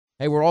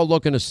Hey, we're all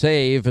looking to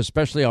save,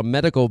 especially on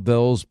medical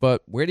bills,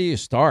 but where do you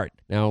start?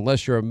 Now,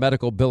 unless you're a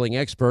medical billing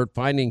expert,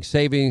 finding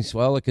savings,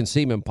 well, it can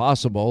seem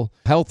impossible.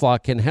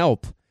 HealthLock can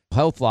help.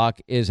 HealthLock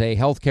is a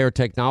healthcare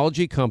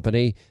technology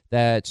company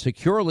that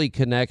securely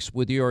connects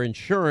with your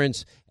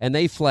insurance, and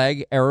they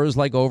flag errors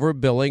like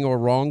overbilling or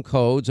wrong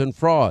codes and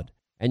fraud.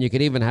 And you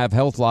can even have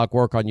HealthLock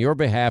work on your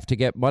behalf to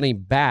get money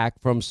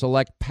back from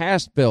select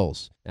past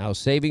bills. Now,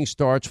 saving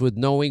starts with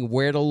knowing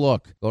where to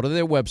look. Go to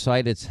their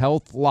website. It's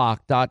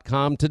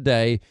healthlock.com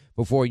today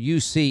before you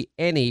see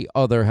any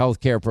other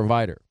healthcare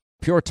provider.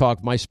 Pure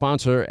Talk, my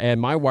sponsor and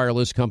my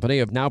wireless company,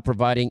 of now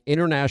providing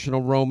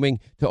international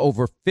roaming to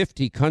over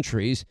 50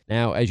 countries.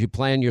 Now, as you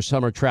plan your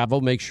summer travel,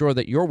 make sure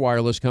that your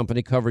wireless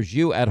company covers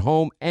you at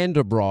home and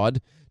abroad.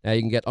 Now,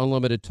 you can get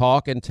unlimited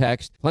talk and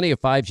text, plenty of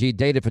 5G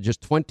data for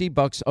just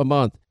 $20 a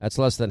month. That's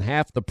less than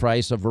half the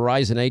price of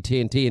Verizon,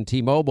 AT&T, and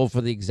T-Mobile for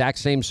the exact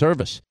same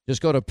service.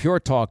 Just go to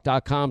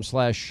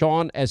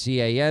puretalk.com/Sean,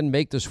 S-E-A-N.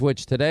 Make the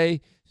switch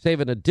today. Save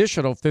an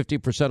additional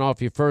 50%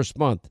 off your first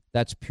month.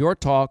 That's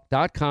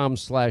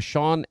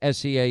puretalk.com/Sean,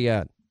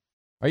 S-E-A-N.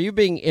 Are you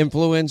being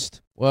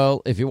influenced?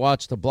 Well, if you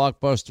watched a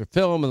blockbuster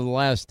film in the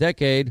last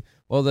decade,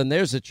 well, then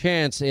there's a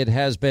chance it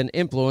has been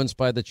influenced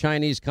by the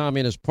Chinese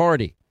Communist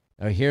Party.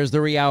 Now, here's the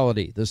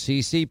reality. The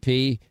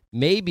CCP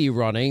may be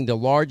running the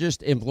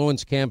largest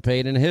influence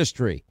campaign in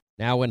history.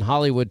 Now, in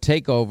Hollywood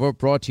Takeover,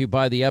 brought to you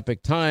by the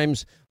Epoch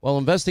Times, well,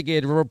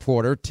 investigative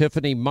reporter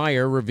Tiffany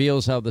Meyer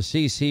reveals how the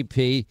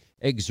CCP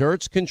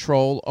exerts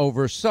control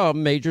over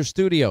some major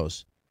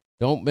studios.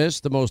 Don't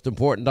miss the most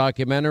important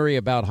documentary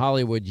about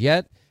Hollywood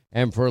yet.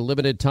 And for a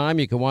limited time,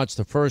 you can watch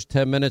the first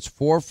 10 minutes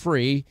for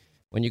free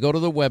when you go to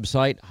the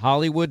website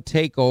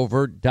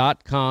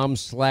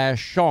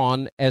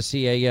hollywoodtakeover.com/Sean,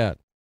 S-E-A-N.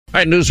 All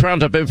right, News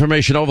Roundup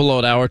Information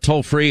Overload Hour.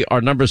 Toll free. Our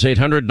number's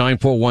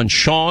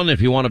 800-941-SEAN if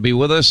you want to be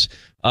with us.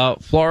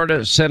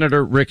 Florida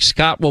Senator Rick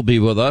Scott will be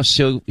with us.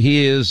 So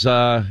he's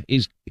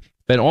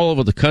been all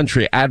over the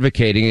country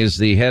advocating as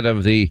the head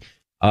of the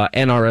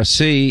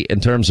NRSC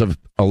in terms of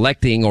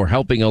electing or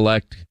helping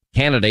elect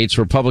candidates,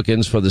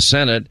 Republicans, for the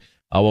Senate.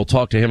 We'll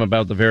talk to him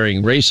about the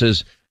varying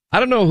races. I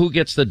don't know who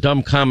gets the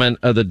dumb comment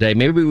of the day.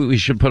 Maybe we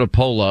should put a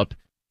poll up.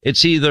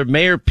 It's either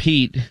Mayor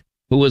Pete,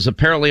 who was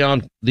apparently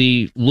on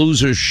the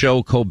loser's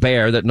show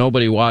Colbert that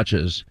nobody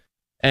watches,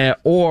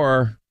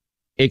 or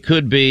it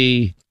could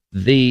be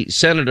the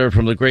senator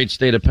from the great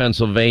state of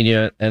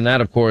Pennsylvania, and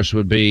that, of course,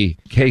 would be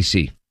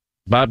Casey.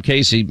 Bob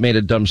Casey made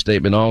a dumb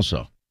statement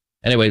also.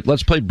 Anyway,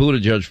 let's play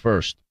Buttigieg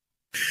first.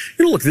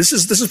 You know, look, this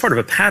is part of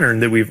a pattern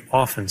that we've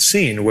often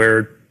seen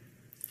where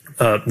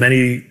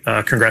many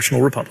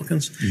congressional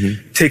Republicans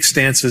take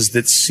stances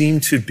that seem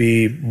to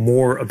be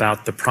more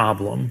about the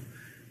problem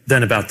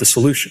than about the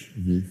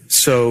solution.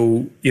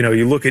 So, you know,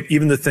 you look at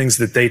even the things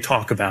that they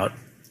talk about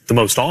the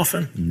most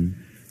often,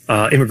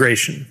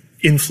 immigration,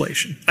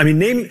 inflation. I mean,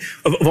 name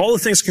of all the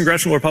things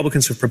congressional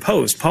Republicans have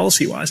proposed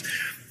policy-wise,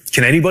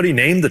 can anybody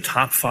name the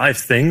top 5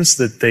 things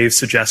that they've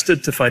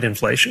suggested to fight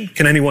inflation?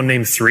 Can anyone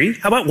name 3?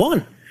 How about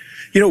 1?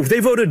 You know, they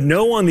voted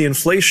no on the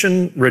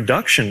Inflation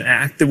Reduction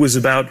Act that was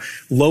about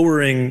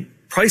lowering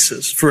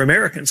prices for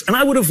Americans. And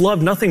I would have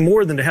loved nothing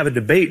more than to have a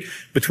debate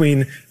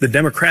between the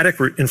Democratic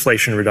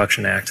Inflation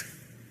Reduction Act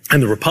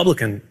and the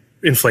Republican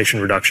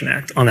Inflation Reduction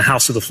Act on the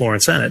House of the floor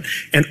and Senate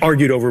and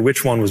argued over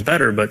which one was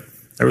better. But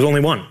there was only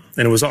one,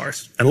 and it was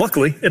ours. And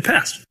luckily, it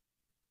passed.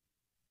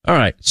 All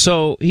right.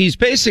 So he's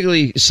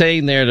basically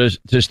saying there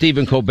to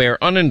Stephen Colbert,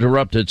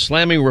 uninterrupted,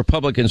 slamming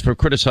Republicans for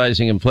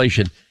criticizing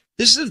inflation.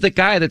 This is the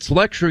guy that's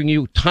lecturing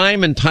you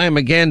time and time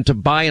again to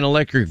buy an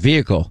electric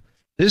vehicle.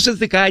 This is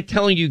the guy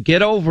telling you,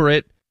 get over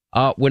it.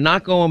 We're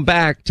not going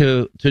back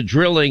to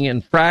drilling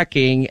and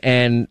fracking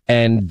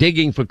and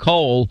digging for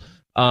coal.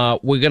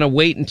 We're going to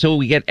wait until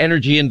we get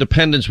energy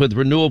independence with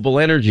renewable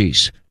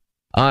energies.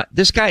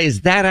 This guy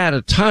is that out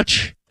of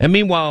touch. And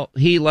meanwhile,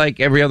 he, like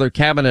every other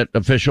cabinet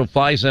official,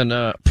 flies in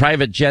a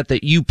private jet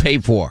that you pay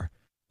for.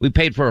 We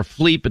paid for a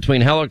fleet between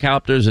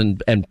helicopters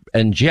and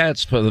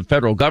jets for the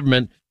federal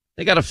government.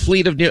 They got a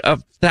fleet of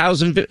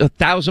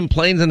 1,000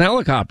 planes and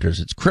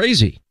helicopters. It's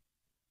crazy.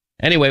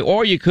 Anyway,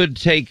 or you could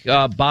take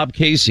Bob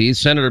Casey,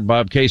 Senator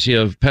Bob Casey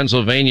of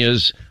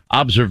Pennsylvania's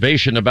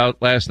observation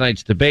about last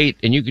night's debate,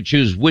 and you could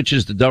choose which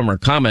is the dumber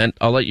comment.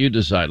 I'll let you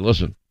decide.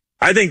 Listen.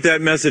 I think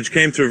that message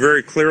came through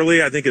very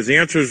clearly. I think his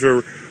answers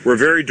were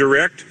very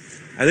direct.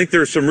 I think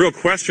there's some real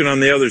question on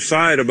the other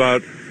side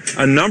about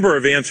a number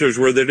of answers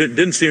where there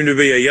didn't seem to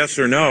be a yes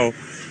or no.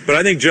 But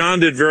I think John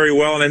did very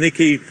well, and I think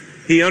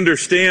he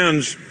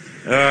understands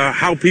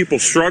how people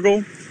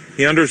struggle.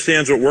 He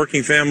understands what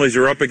working families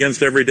are up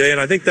against every day, and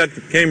I think that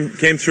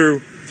came through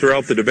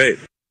throughout the debate.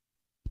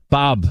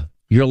 Bob,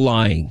 you're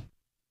lying.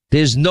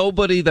 There's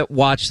nobody that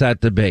watched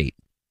that debate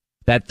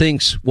that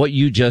thinks what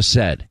you just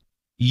said.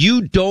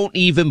 You don't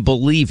even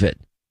believe it.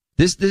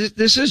 This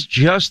is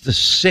just the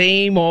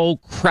same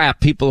old crap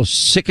people are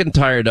sick and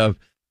tired of.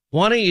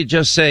 Why don't you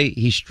just say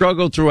he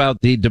struggled throughout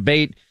the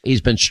debate?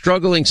 He's been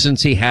struggling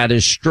since he had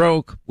his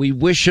stroke. We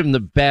wish him the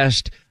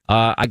best.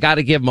 I got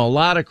to give him a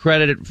lot of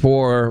credit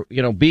for,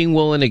 being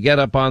willing to get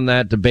up on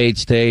that debate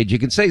stage. You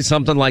can say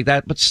something like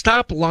that, but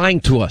stop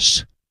lying to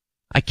us.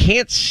 I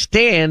can't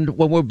stand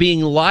when we're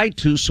being lied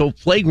to so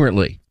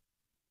flagrantly.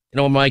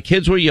 When my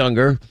kids were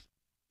younger,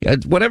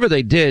 whatever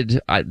they did,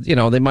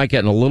 they might get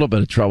in a little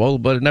bit of trouble,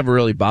 but it never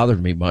really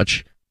bothered me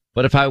much.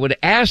 But if I would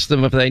ask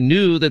them if they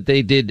knew that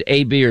they did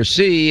A, B, or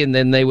C, and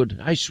then they would,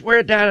 I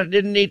swear, Dad, I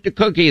didn't eat the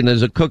cookie. And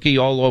there's a cookie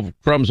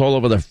crumbs all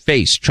over their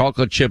face,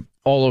 chocolate chip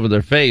all over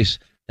their face.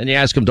 Then you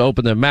ask them to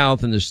open their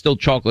mouth, and there's still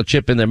chocolate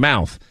chip in their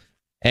mouth.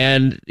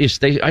 And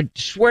I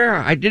swear,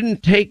 I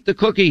didn't take the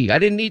cookie. I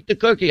didn't eat the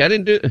cookie. I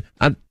didn't do.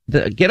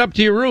 Get up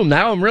to your room.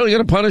 Now I'm really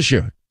going to punish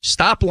you.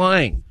 Stop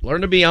lying.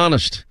 Learn to be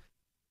honest.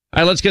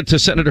 All right, let's get to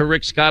Senator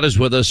Rick Scott is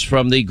with us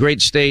from the great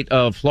state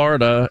of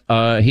Florida.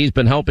 He's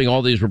been helping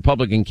all these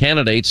Republican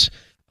candidates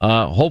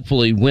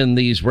hopefully win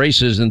these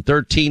races in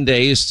 13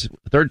 days.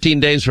 13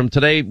 days from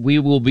today, we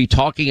will be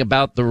talking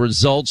about the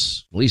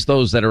results, at least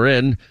those that are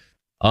in,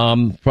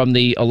 from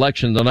the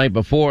election the night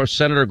before.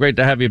 Senator, great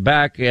to have you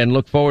back, and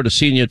look forward to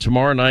seeing you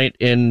tomorrow night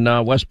in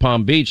West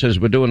Palm Beach as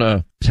we're doing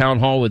a town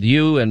hall with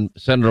you and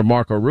Senator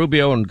Marco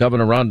Rubio and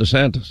Governor Ron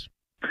DeSantis.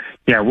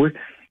 Yeah,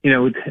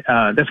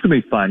 that's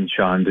going to be fun,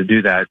 Sean, to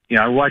do that.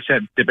 I watched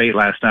that debate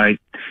last night,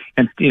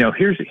 and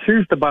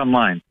here's the bottom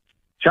line: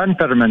 John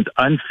Fetterman's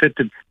unfit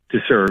to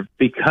serve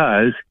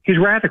because he's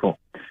radical,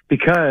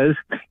 because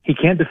he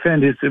can't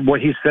defend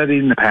what he's said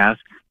in the past.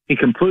 He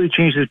completely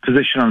changed his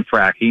position on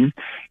fracking.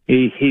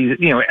 He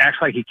acts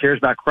like he cares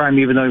about crime,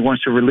 even though he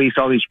wants to release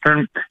all these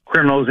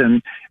criminals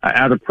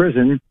out of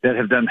prison that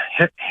have done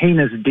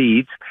heinous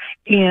deeds,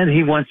 and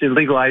he wants to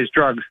legalize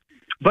drugs.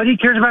 But he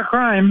cares about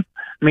crime.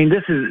 I mean,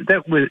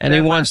 and he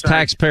wants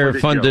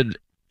taxpayer-funded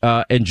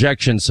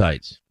injection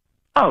sites.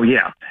 Oh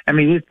yeah, I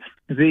mean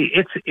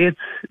it's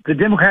the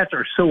Democrats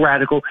are so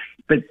radical,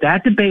 but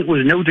that debate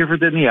was no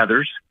different than the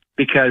others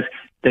because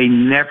they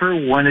never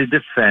want to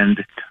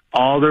defend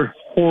all their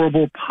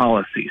horrible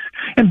policies.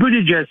 And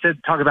Buttigieg said,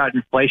 talk about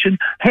inflation.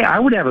 Hey, I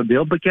would have a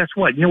bill, but guess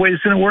what? You know the way this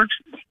thing works?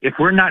 If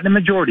we're not in the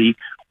majority,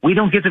 we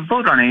don't get to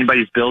vote on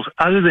anybody's bills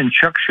other than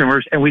Chuck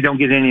Schumer's, and we don't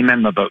get any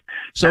amendment vote.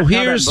 So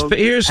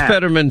here's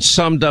Fetterman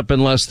summed up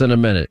in less than a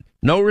minute.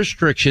 No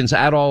restrictions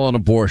at all on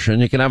abortion.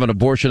 You can have an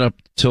abortion up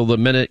till the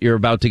minute you're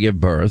about to give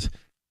birth.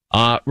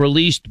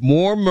 Released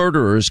more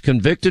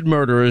convicted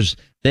murderers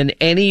than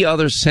any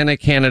other Senate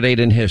candidate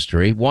in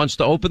history. Wants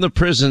to open the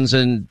prisons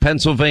in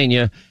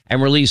Pennsylvania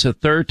and release a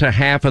third to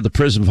half of the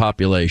prison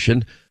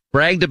population.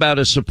 Bragged about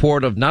his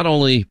support of not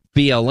only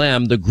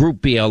BLM, the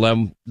group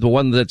BLM, the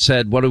one that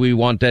said, what do we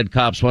want dead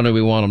cops? When do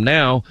we want them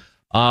now?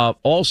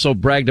 Also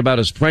bragged about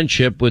his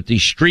friendship with the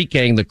street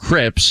gang, the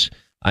Crips.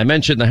 I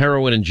mentioned the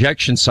heroin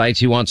injection sites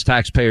he wants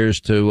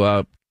taxpayers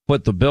to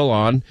put the bill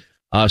on.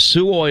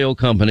 Sue oil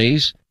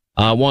companies,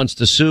 wants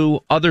to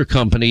sue other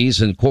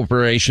companies and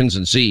corporations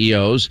and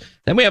CEOs.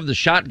 Then we have the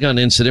shotgun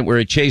incident where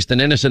he chased an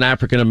innocent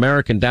African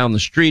American down the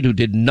street who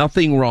did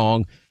nothing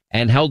wrong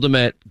and held him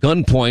at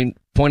gunpoint,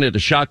 pointed a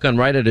shotgun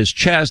right at his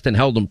chest and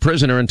held him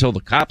prisoner until the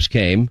cops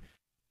came.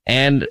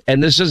 And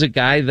this is a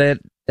guy that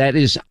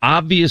is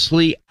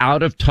obviously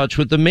out of touch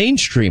with the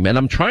mainstream. And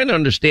I'm trying to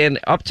understand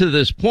up to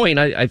this point,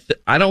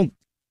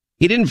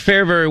 he didn't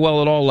fare very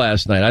well at all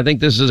last night. I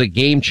think this is a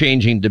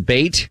game-changing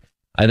debate.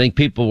 I think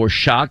people were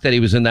shocked that he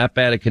was in that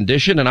bad a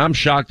condition. And I'm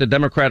shocked the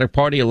Democratic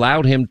Party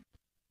allowed him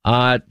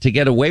to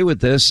get away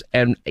with this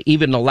and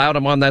even allowed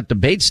him on that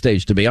debate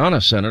stage, to be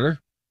honest, Senator.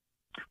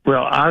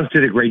 Well, Oz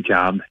did a great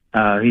job.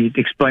 He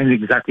explained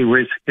exactly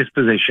where his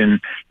position,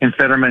 and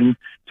Fetterman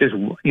just,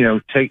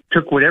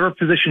 took whatever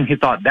position he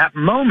thought that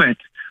moment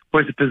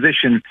was the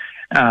position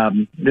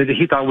that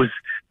he thought was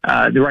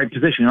the right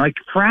position. Like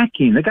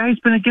fracking, the guy's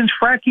been against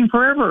fracking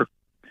forever,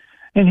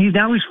 and he's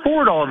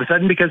for it all of a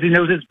sudden because he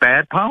knows it's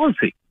bad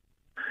policy.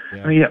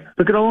 Yeah. I mean,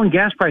 look at oil and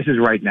gas prices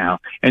right now.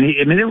 And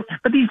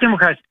but these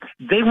Democrats,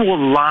 they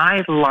will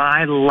lie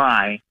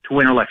to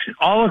win elections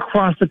all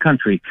across the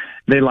country.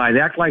 They lie.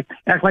 They act like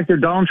they're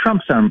Donald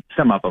Trump. Some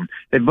of them.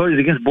 They voted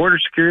against border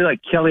security,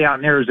 like Kelly out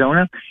in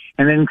Arizona,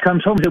 and then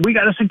comes home and says, "We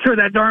got to secure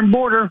that darn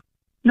border."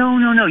 No.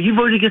 You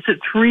voted against it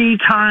 3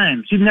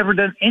 times. You've never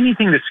done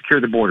anything to secure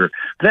the border.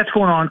 But that's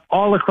going on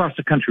all across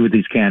the country with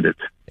these candidates.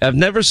 I've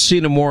never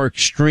seen a more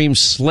extreme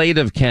slate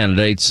of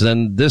candidates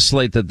than this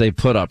slate that they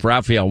put up.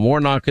 Raphael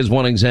Warnock is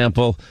one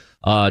example.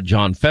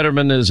 John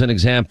Fetterman is an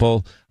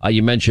example.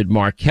 You mentioned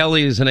Mark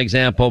Kelly is an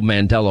example.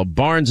 Mandela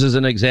Barnes is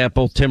an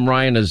example. Tim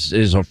Ryan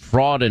is a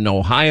fraud in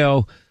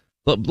Ohio.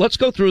 Let's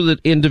go through the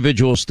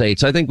individual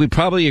states. I think we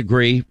probably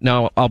agree.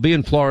 Now, I'll be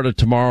in Florida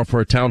tomorrow for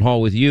a town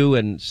hall with you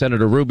and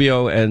Senator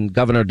Rubio and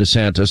Governor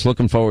DeSantis.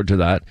 Looking forward to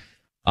that.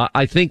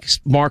 I think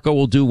Marco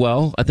will do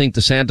well. I think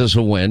DeSantis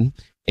will win.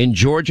 In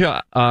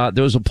Georgia,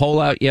 there was a poll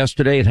out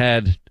yesterday. It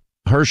had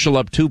Herschel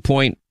up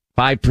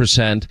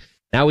 2.5%.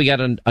 Now we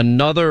got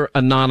another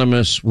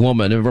anonymous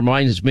woman. It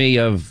reminds me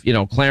of,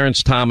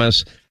 Clarence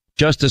Thomas,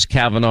 Justice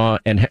Kavanaugh,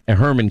 and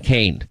Herman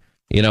Cain.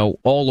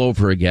 all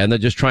over again. They're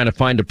just trying to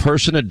find a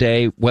person a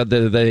day,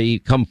 whether they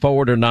come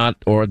forward or not,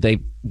 or they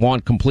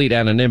want complete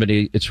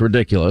anonymity. It's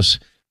ridiculous.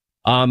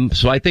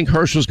 So I think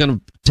Herschel's going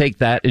to take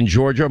that in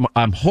Georgia.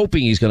 I'm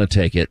hoping he's going to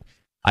take it.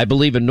 I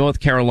believe in North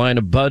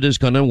Carolina, Bud is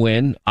going to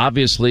win.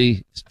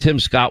 Obviously, Tim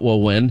Scott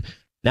will win.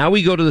 Now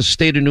we go to the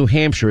state of New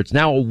Hampshire. It's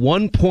now a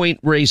 1-point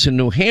race in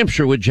New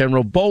Hampshire with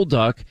General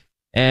Bolduc.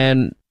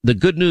 And the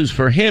good news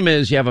for him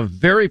is you have a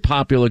very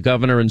popular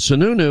governor in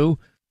Sununu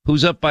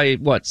who's up by,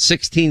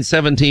 16,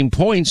 17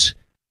 points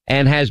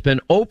and has been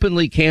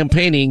openly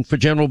campaigning for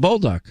General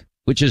Bolduc,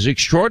 which is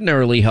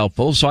extraordinarily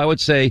helpful. So I would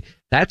say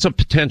that's a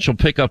potential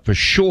pickup for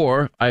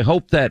sure. I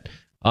hope that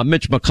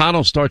Mitch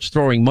McConnell starts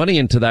throwing money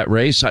into that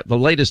race. The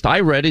latest I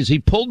read is he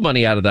pulled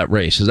money out of that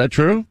race. Is that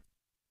true?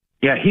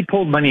 Yeah, he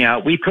pulled money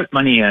out. We put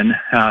money in.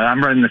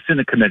 I'm running the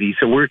Senate committee,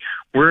 so we're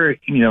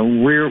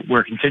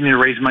continuing to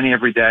raise money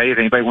every day. If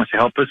anybody wants to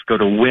help us, go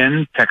to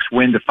WIN, text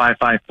WIN to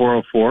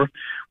 55404.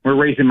 We're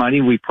raising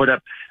money. We put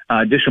up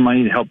additional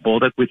money to help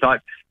Bolduc. We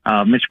thought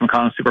Mitch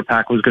McConnell's super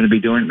PAC was going to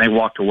be doing it, and they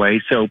walked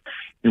away. So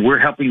we're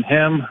helping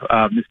him.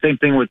 The same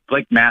thing with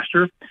Blake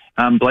Master.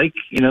 Blake,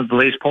 the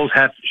latest polls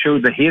have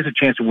showed that he has a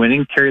chance of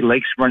winning. Kerry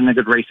Lake's running a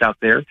good race out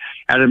there.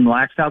 Adam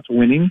Laxout's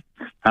winning.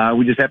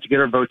 We just have to get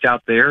our votes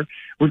out there.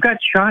 We've got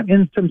shot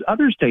in some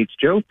other states,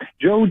 Joe.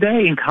 Joe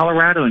Day in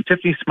Colorado and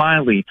Tiffany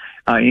Smiley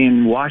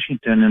in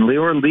Washington and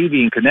Leora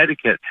Levy in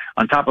Connecticut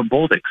on top of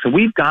Bolduc. So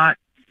we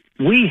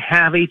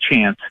have a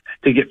chance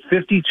to get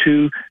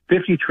 52,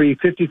 53,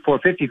 54,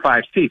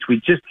 55 seats.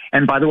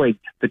 And by the way,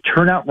 the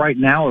turnout right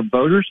now of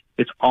voters,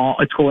 it's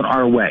going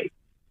our way.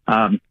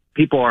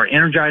 People are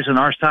energized on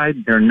our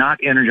side. They're not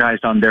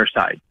energized on their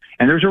side.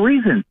 And there's a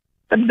reason.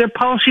 Their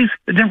policies,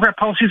 the Democrat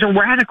policies are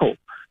radical.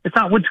 It's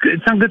not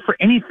good for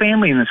any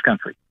family in this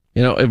country.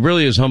 It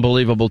really is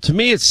unbelievable. To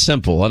me, it's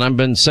simple. And I've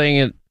been saying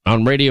it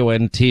on radio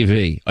and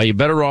TV. Are you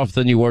better off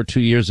than you were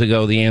 2 years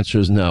ago? The answer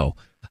is no.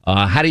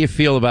 How do you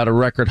feel about a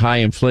record high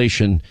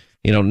inflation?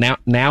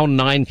 Now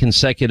 9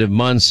 consecutive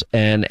months,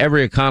 and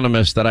every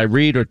economist that I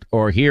read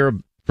or hear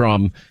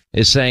from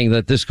is saying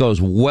that this goes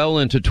well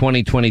into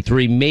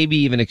 2023, maybe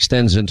even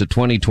extends into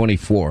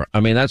 2024. I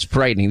mean, that's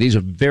frightening. These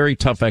are very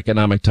tough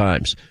economic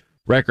times.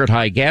 Record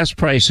high gas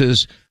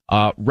prices,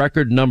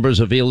 record numbers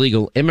of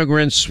illegal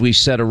immigrants. We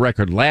set a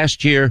record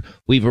last year.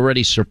 We've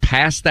already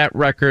surpassed that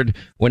record.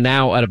 We're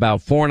now at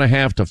about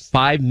 4.5 to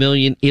 5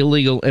 million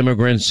illegal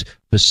immigrants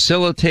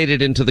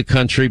facilitated into the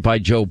country by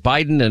Joe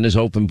Biden and his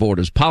open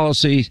borders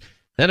policies.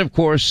 Then, of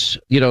course,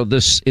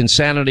 this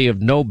insanity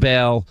of no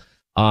bail,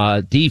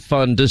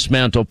 defund,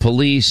 dismantle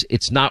police.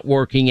 It's not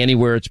working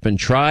anywhere it's been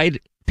tried.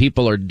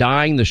 People are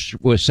dying.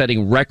 We're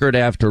setting record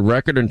after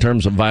record in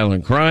terms of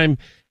violent crime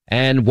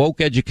and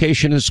woke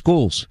education in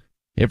schools.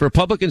 If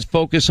Republicans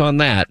focus on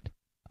that,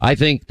 I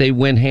think they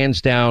win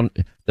hands down.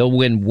 They'll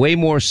win way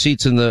more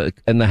seats in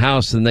the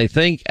House than they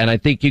think, and I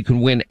think you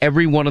can win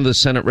every one of the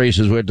Senate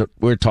races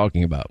we're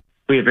talking about.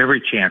 We have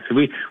every chance.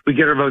 We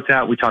get our votes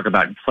out. We talk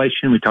about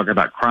inflation. We talk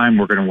about crime.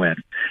 We're going to win.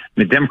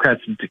 The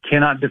Democrats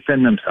cannot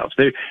defend themselves.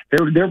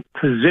 Their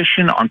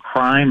position on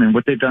crime and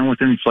what they've done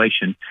with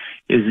inflation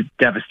is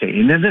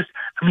devastating. And this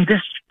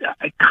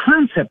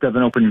concept of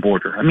an open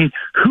border. I mean,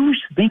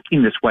 who's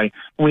thinking this way?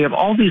 When we have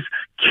all these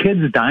kids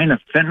dying of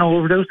fentanyl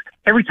overdose.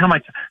 Every time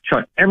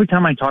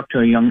I talk to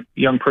a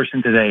young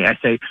person today, I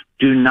say,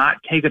 do not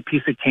take a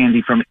piece of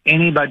candy from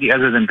anybody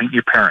other than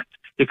your parents.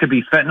 It could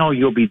be fentanyl.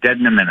 You'll be dead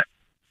in a minute.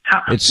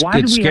 It's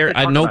scary.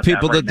 I know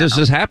people that this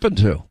has happened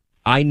to.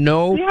 I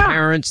know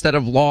parents that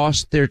have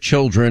lost their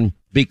children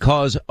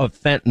because of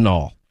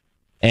fentanyl.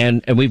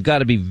 And we've got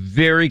to be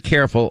very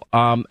careful.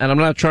 And I'm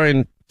not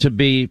trying to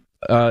be,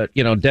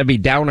 Debbie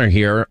Downer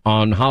here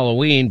on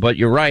Halloween, but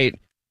you're right.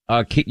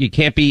 You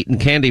can't be eating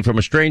candy from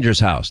a stranger's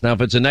house. Now,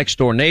 if it's a next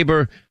door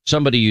neighbor,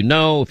 somebody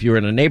if you're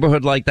in a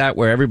neighborhood like that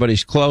where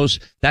everybody's close,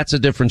 that's a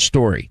different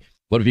story.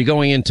 But if you're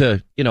going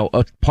into,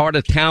 a part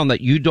of town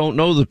that you don't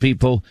know the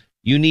people,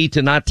 you need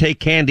to not take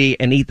candy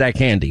and eat that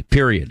candy,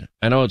 period.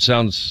 I know it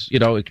sounds,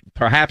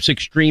 perhaps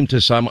extreme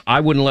to some. I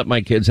wouldn't let my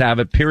kids have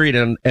it, period,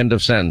 and end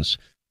of sentence.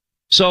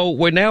 So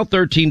we're now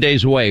 13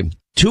 days away.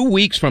 2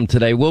 weeks from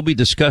today, we'll be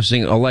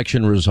discussing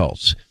election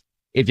results.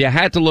 If you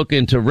had to look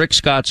into Rick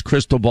Scott's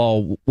crystal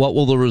ball, what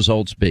will the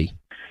results be?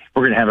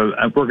 We're going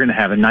to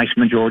have a nice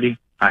majority.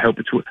 I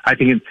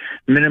think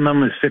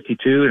minimum is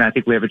 52, and I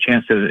think we have a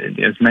chance of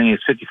as many as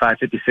 55,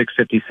 56,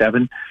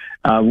 57.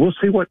 We'll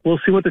see what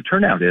the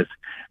turnout is.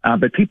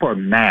 But people are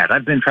mad.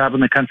 I've been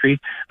traveling the country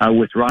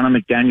with Ronna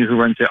McDaniel, who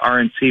runs the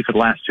RNC, for the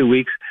last 2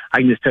 weeks. I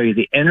can just tell you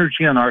the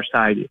energy on our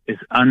side is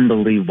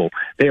unbelievable.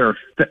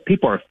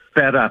 People are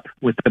fed up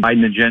with the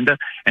Biden agenda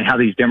and how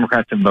these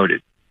Democrats have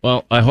voted.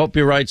 Well, I hope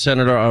you're right,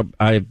 Senator.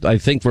 I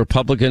think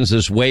Republicans,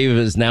 this wave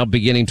is now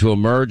beginning to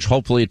emerge.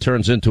 Hopefully it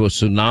turns into a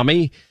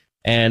tsunami,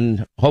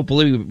 and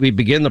hopefully we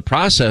begin the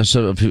process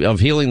of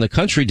healing the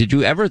country. Did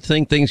you ever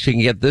think things can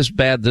get this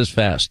bad this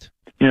fast?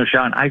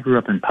 Sean, I grew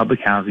up in public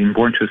housing,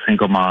 born to a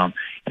single mom,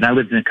 and I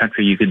lived in a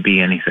country you could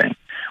be anything.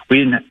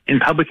 In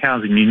public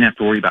housing, you didn't have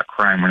to worry about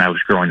crime when I was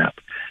growing up.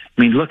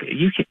 I mean, look,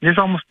 there's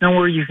almost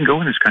nowhere you can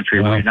go in this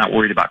country where you're not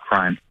worried about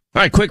crime.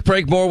 All right, quick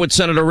break. More with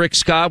Senator Rick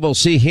Scott. We'll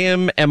see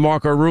him and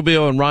Marco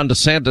Rubio and Ron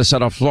DeSantis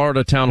at our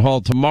Florida town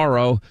hall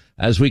tomorrow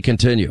as we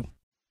continue.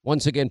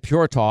 Once again,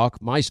 Pure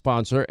Talk, my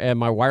sponsor and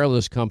my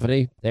wireless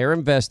company, they're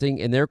investing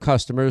in their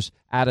customers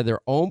out of their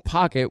own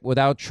pocket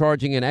without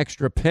charging an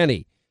extra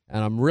penny.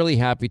 And I'm really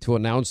happy to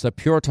announce that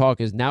Pure Talk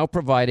is now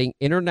providing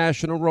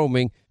international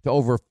roaming to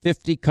over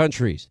 50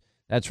 countries.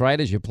 That's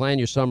right. As you plan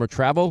your summer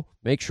travel,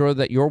 make sure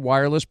that your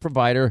wireless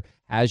provider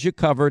has you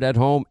covered at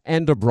home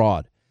and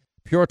abroad.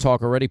 Pure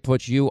Talk already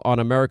puts you on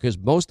America's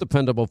most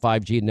dependable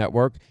 5G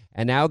network,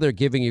 and now they're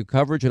giving you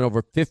coverage in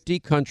over 50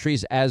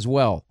 countries as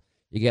well.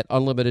 You get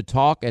unlimited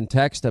talk and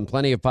text and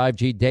plenty of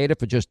 5G data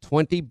for just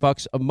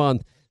 $20 a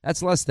month.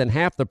 That's less than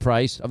half the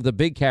price of the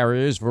big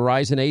carriers,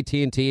 Verizon,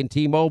 AT&T, and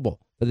T-Mobile,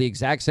 for the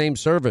exact same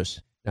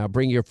service. Now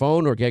bring your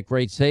phone or get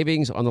great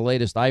savings on the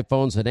latest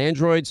iPhones and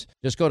Androids.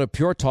 Just go to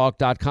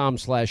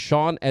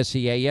puretalk.com/Sean,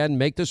 S-E-A-N.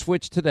 Make the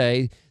switch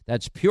today.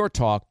 That's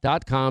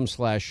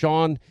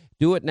puretalk.com/Sean.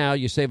 Do it now.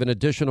 You save an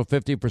additional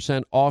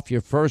 50% off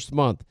your first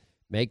month.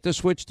 Make the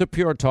switch to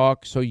Pure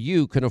Talk so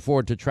you can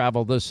afford to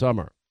travel this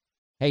summer.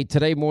 Hey,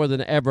 today more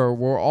than ever,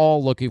 we're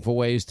all looking for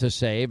ways to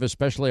save,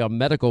 especially on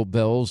medical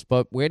bills,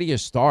 but where do you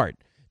start?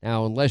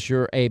 Now, unless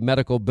you're a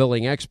medical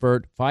billing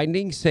expert,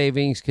 finding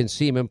savings can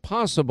seem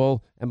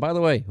impossible. And by the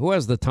way, who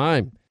has the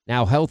time?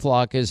 Now,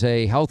 HealthLock is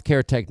a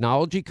healthcare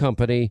technology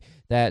company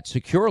that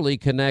securely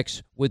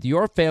connects with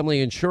your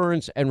family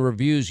insurance and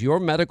reviews your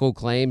medical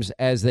claims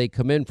as they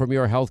come in from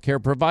your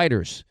healthcare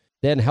providers.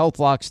 Then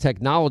HealthLock's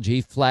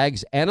technology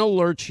flags and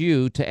alerts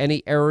you to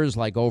any errors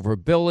like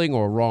overbilling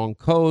or wrong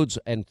codes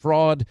and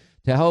fraud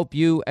to help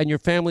you and your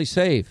family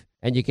save.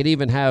 And you can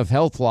even have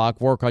HealthLock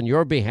work on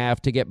your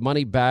behalf to get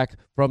money back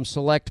from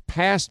select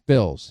past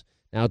bills.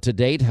 Now, to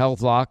date,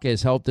 HealthLock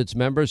has helped its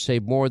members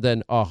save more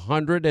than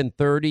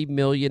 $130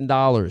 million.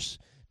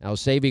 Now,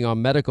 saving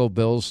on medical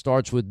bills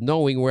starts with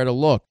knowing where to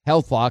look.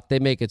 HealthLock, they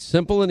make it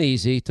simple and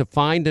easy to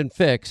find and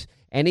fix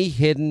any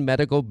hidden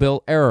medical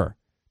bill error.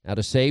 Now,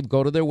 to save,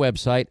 go to their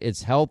website.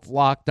 It's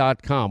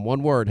healthlock.com.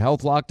 One word,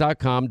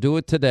 healthlock.com. Do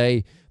it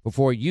today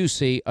before you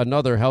see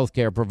another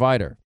healthcare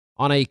provider.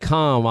 On a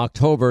calm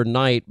October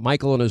night,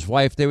 Michael and his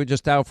wife, they were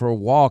just out for a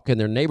walk in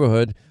their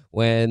neighborhood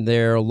when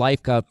their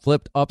life got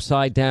flipped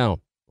upside down,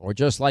 or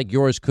just like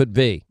yours could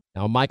be.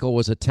 Now, Michael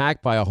was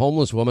attacked by a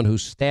homeless woman who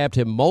stabbed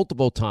him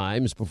multiple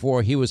times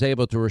before he was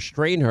able to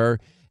restrain her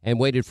and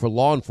waited for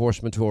law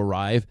enforcement to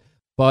arrive.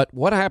 But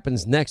what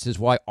happens next is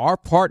why our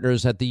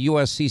partners at the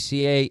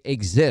USCCA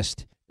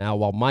exist. Now,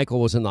 while Michael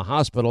was in the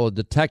hospital, a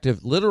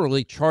detective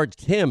literally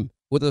charged him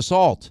with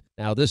assault.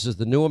 Now, this is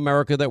the new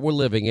America that we're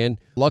living in.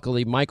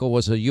 Luckily, Michael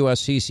was a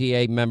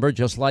USCCA member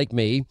just like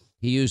me.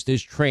 He used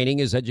his training,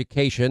 his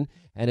education,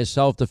 and his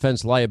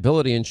self-defense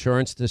liability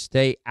insurance to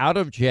stay out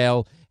of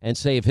jail and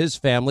save his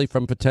family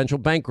from potential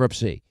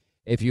bankruptcy.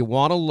 If you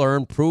want to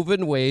learn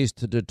proven ways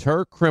to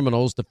deter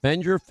criminals,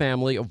 defend your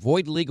family,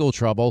 avoid legal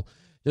trouble,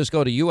 just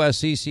go to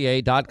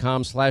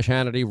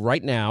uscca.com/Hannity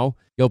right now.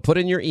 You'll put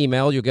in your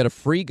email. You'll get a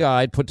free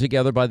guide put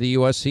together by the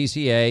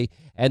USCCA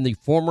and the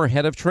former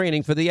head of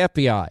training for the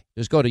FBI.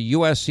 Just go to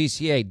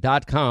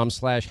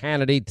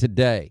uscca.com/Hannity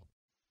today.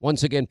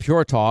 Once again,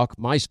 Pure Talk,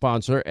 my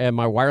sponsor and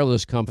my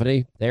wireless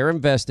company, they're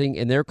investing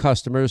in their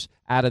customers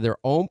out of their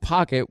own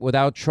pocket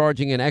without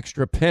charging an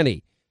extra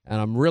penny.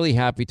 And I'm really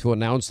happy to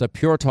announce that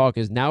Pure Talk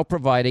is now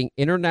providing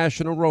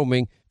international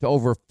roaming to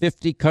over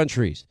 50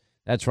 countries.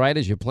 That's right.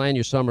 As you plan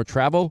your summer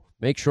travel,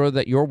 make sure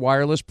that your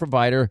wireless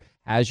provider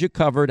has you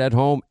covered at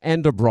home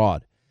and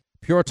abroad.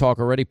 Pure Talk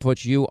already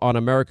puts you on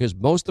America's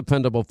most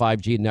dependable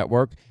 5G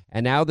network,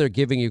 and now they're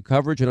giving you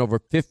coverage in over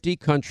 50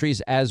 countries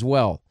as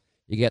well.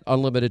 You get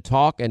unlimited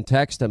talk and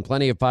text and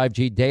plenty of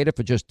 5G data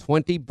for just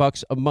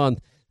 $20 a month.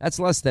 That's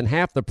less than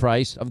half the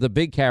price of the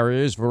big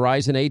carriers,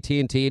 Verizon,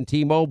 AT&T, and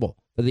T-Mobile,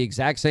 for the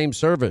exact same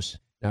service.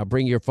 Now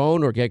bring your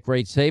phone or get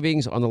great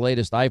savings on the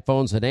latest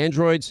iPhones and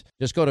Androids.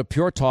 Just go to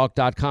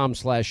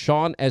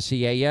puretalk.com/Sean,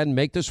 S-E-A-N.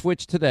 Make the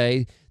switch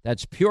today.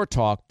 That's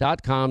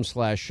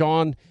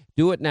puretalk.com/Sean.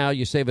 Do it now.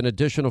 You save an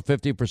additional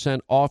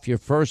 50% off your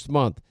first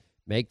month.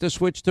 Make the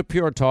switch to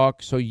Pure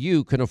Talk so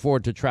you can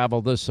afford to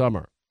travel this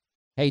summer.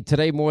 Hey,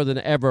 today more than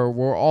ever,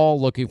 we're all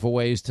looking for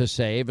ways to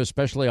save,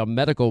 especially on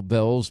medical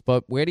bills,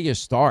 but where do you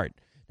start?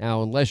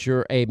 Now, unless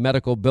you're a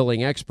medical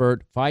billing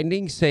expert,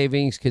 finding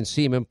savings can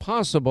seem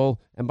impossible.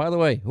 And by the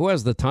way, who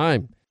has the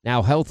time?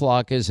 Now,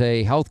 HealthLock is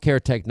a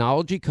healthcare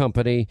technology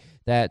company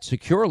that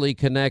securely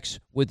connects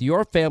with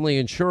your family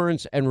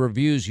insurance and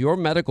reviews your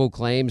medical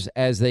claims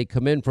as they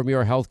come in from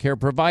your healthcare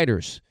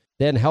providers.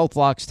 Then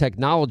HealthLock's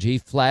technology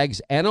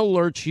flags and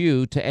alerts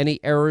you to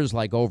any errors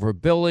like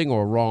overbilling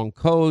or wrong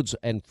codes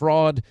and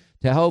fraud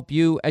to help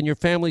you and your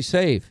family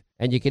save.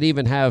 And you can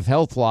even have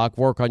HealthLock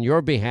work on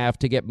your behalf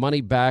to get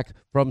money back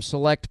from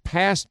select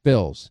past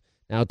bills.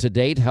 Now, to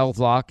date,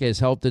 HealthLock has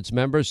helped its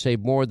members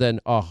save more than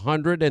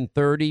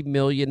 $130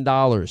 million.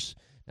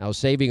 Now,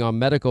 saving on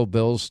medical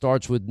bills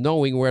starts with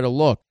knowing where to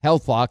look.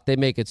 HealthLock, they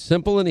make it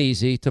simple and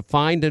easy to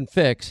find and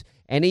fix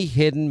any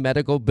hidden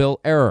medical bill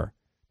error.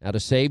 Now, to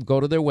save, go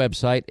to their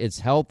website.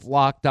 It's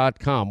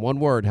healthlock.com. One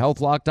word,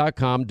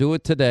 healthlock.com. Do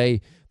it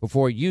today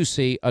before you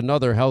see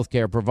another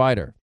healthcare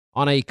provider.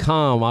 On a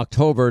calm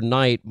October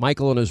night,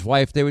 Michael and his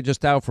wife, they were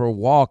just out for a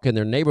walk in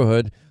their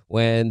neighborhood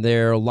when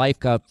their life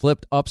got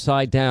flipped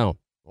upside down,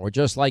 or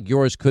just like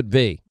yours could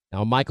be.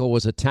 Now, Michael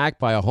was attacked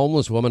by a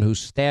homeless woman who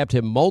stabbed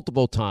him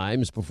multiple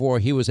times before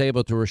he was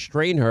able to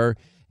restrain her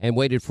and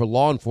waited for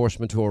law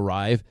enforcement to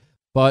arrive.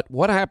 But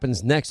what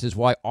happens next is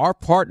why our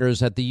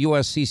partners at the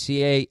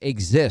USCCA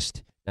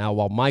exist. Now,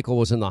 while Michael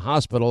was in the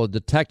hospital, a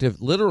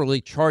detective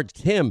literally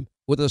charged him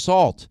with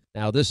assault.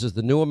 Now, this is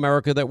the new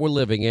America that we're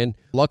living in.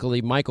 Luckily,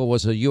 Michael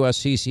was a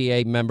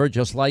USCCA member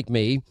just like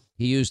me.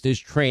 He used his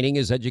training,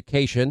 his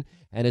education,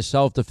 and his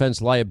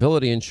self-defense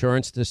liability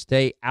insurance to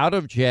stay out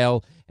of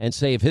jail and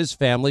save his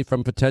family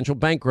from potential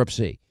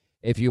bankruptcy.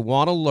 If you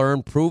want to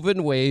learn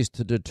proven ways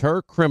to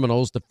deter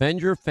criminals,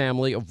 defend your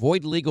family,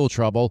 avoid legal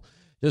trouble,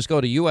 just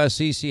go to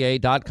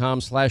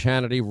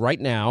uscca.com/Hannity right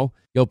now.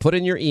 You'll put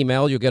in your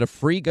email. You'll get a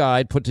free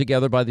guide put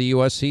together by the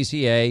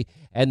USCCA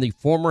and the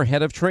former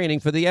head of training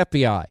for the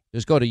FBI.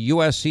 Just go to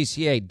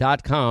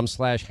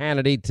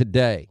uscca.com/Hannity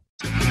today.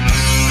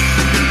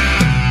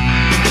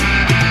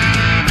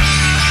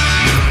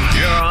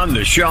 On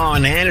the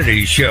Sean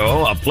Hannity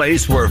Show, a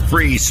place where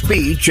free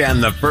speech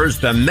and the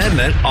First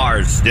Amendment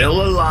are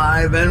still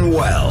alive and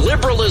well.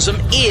 Liberalism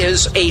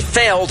is a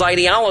failed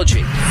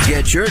ideology.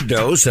 Get your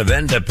dose of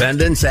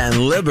independence and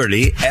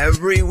liberty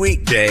every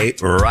weekday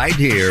right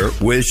here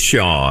with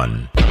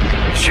Sean.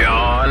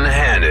 Sean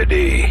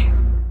Hannity.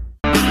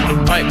 All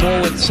right,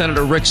 more with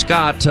Senator Rick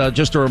Scott.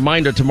 Just a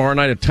reminder, tomorrow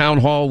night at Town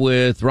Hall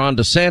with Ron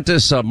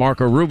DeSantis,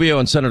 Marco Rubio,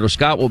 and Senator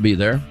Scott will be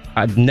there.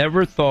 I've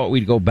never thought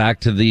we'd go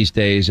back to these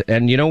days.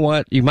 And you know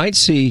what? You might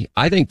see,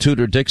 I think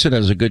Tudor Dixon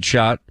has a good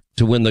shot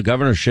to win the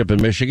governorship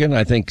in Michigan.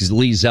 I think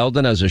Lee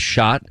Zeldin has a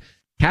shot.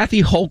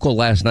 Kathy Hochul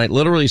last night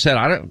literally said,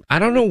 I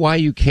don't know why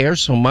you care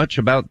so much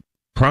about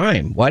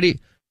crime. Why do you?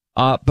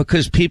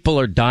 Because people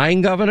are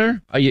dying,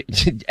 Governor.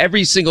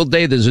 Every single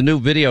day there's a new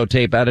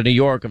videotape out of New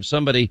York of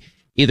somebody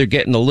either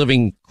getting the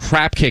living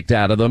crap kicked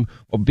out of them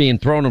or being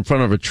thrown in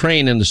front of a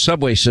train in the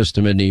subway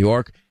system in New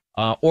York.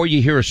 Or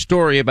you hear a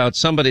story about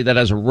somebody that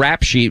has a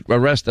rap sheet,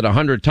 arrested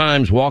 100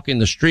 times, walking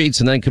the streets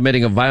and then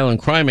committing a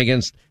violent crime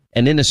against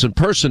an innocent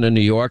person in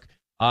New York.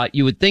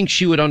 You would think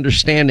she would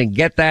understand and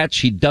get that.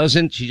 She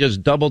doesn't. She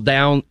just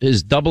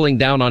is doubling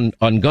down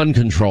on gun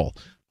control.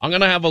 I'm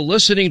going to have a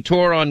listening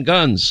tour on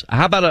guns.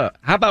 How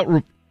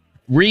about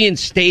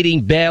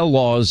reinstating bail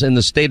laws in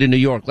the state of New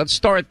York? Let's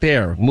start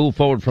there. Move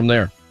forward from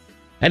there.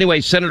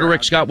 Anyway, Senator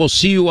Rick Scott, we'll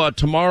see you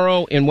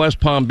tomorrow in West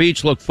Palm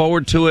Beach. Look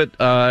forward to it.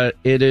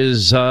 It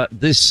is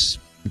this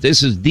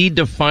is the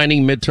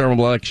defining midterm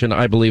election,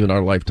 I believe, in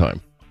our lifetime.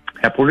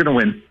 Yep, we're going to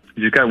win.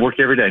 You just got to work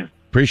every day.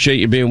 Appreciate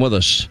you being with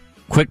us.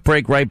 Quick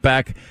break, right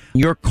back.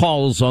 Your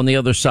calls on the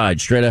other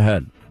side, straight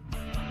ahead.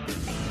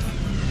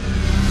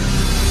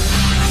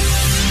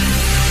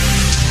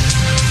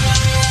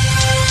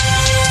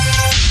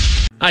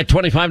 All right,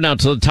 25 now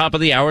to the top of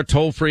the hour.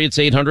 Toll free. It's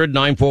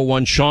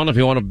 800-941-SEAN if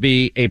you want to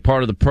be a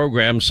part of the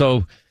program.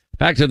 So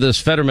back to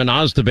this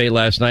Fetterman-Oz debate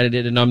last night. It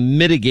did an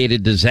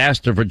unmitigated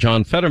disaster for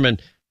John Fetterman.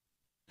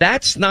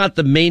 That's not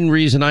the main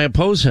reason I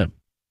oppose him.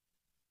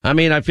 I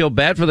mean, I feel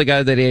bad for the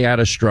guy that he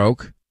had a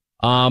stroke.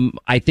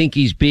 I think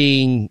he's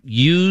being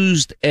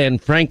used,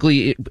 and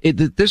frankly,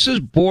 this is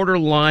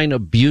borderline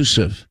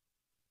abusive.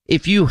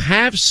 If you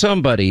have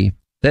somebody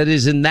that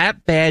is in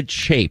that bad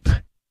shape,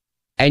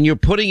 and you're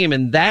putting him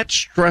in that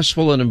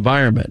stressful an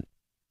environment,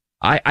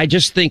 I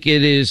just think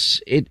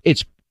it's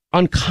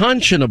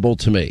unconscionable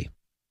to me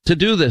to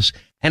do this.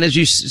 And as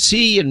you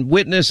see and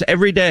witness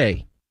every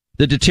day,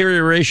 the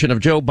deterioration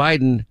of Joe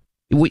Biden,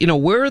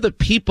 where are the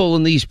people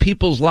in these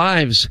people's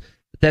lives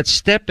that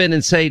step in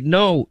and say,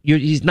 no,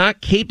 he's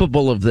not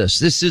capable of this.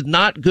 This is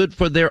not good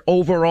for their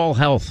overall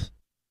health.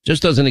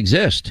 Just doesn't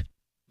exist.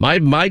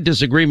 My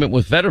disagreement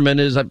with Fetterman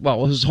is that,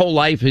 well, his whole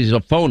life he's a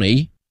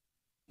phony.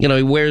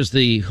 He wears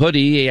the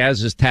hoodie, he has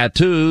his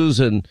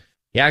tattoos, and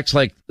he acts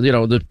like,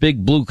 the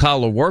big blue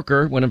collar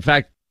worker, when in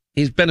fact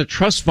he's been a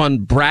trust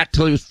fund brat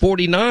till he was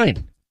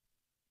 49.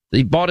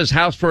 He bought his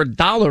house for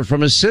 $1 from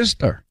his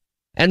sister,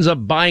 ends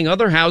up buying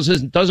other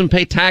houses and doesn't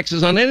pay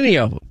taxes on any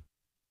of them.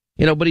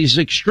 But he's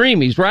extreme.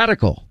 He's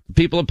radical. The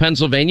people of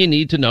Pennsylvania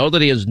need to know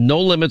that he has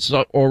no limits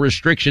or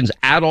restrictions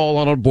at all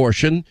on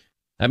abortion.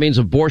 That means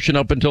abortion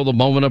up until the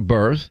moment of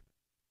birth.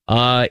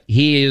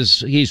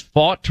 He's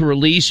fought to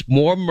release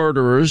more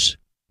murderers,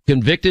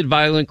 convicted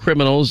violent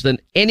criminals than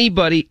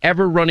anybody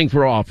ever running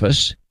for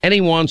office. And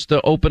he wants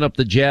to open up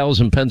the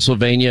jails in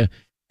Pennsylvania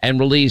and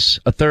release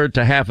a third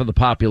to half of the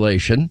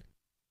population.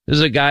 This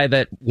is a guy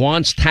that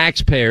wants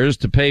taxpayers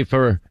to pay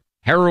for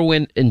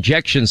heroin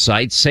injection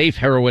sites, safe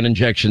heroin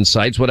injection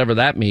sites, whatever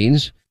that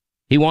means.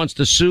 He wants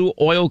to sue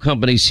oil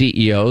company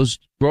CEOs,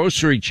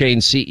 grocery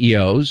chain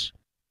CEOs,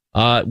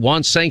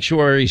 wants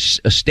sanctuary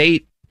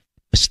state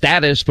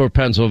status for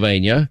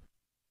Pennsylvania.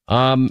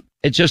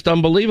 It's just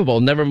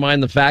unbelievable. Never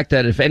mind the fact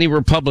that if any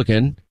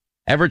Republican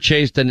ever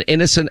chased an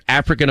innocent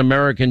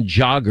African-American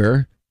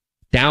jogger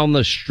down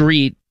the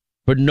street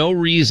for no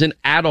reason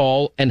at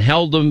all and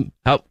held him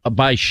up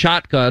by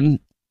shotgun,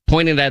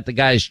 pointed at the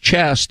guy's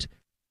chest,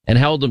 and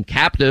held him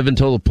captive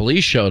until the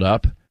police showed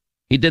up.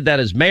 He did that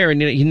as mayor,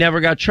 and he never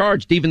got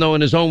charged, even though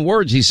in his own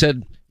words he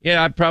said,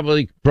 yeah, I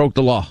probably broke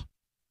the law.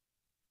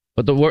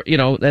 But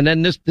and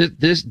then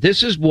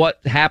this is what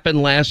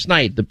happened last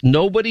night.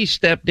 Nobody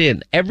stepped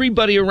in.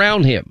 Everybody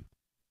around him,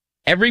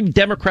 every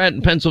Democrat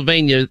in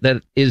Pennsylvania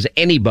that is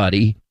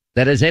anybody,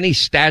 that has any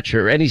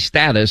stature, any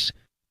status,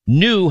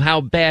 knew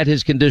how bad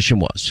his condition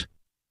was.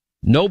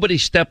 Nobody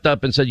stepped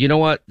up and said, you know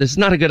what? This is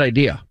not a good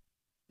idea.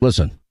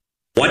 Listen.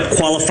 What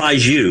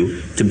qualifies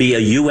you to be a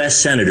U.S.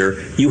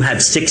 Senator? You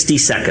have 60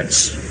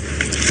 seconds.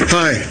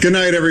 Hi, good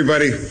night,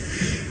 everybody.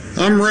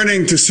 I'm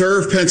running to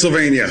serve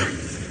Pennsylvania.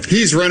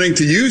 He's running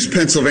to use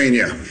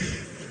Pennsylvania.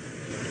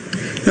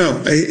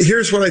 No,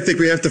 here's what I think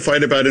we have to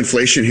fight about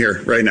inflation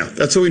here right now.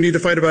 That's what we need to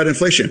fight about,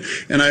 inflation.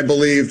 And I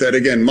believe that,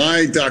 again,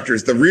 my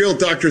doctors, the real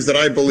doctors that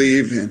I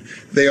believe in,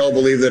 they all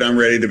believe that I'm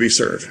ready to be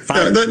served.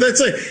 That's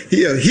like,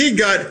 he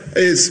got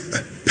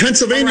his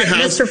Pennsylvania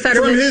house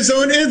from his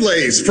own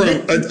inlays from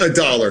a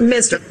dollar.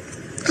 Mr.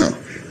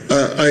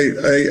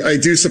 I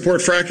do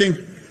support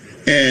fracking,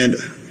 and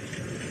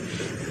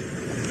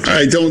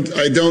I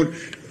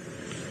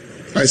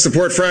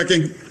support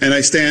fracking, and I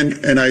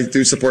stand and I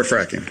do support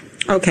fracking.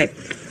 Okay.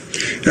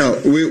 Now,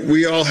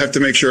 we all have to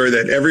make sure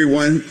that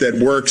everyone that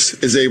works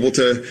is able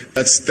to,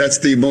 that's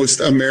the most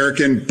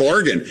American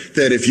bargain,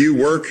 that if you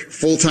work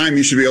full time,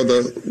 you should be able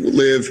to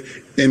live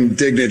in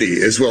dignity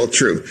is well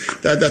true.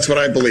 That's what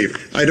I believe.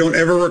 I don't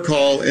ever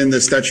recall in the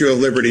Statue of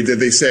Liberty did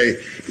they say,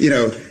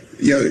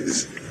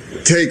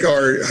 take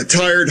our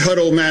tired,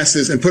 huddled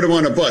masses and put them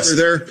on a bus.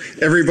 There,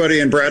 everybody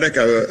in Braddock,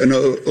 an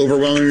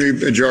overwhelming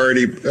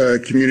majority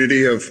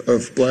community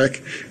of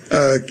black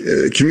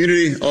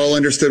community, all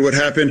understood what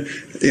happened.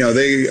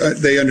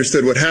 They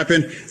understood what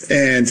happened,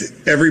 and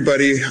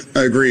everybody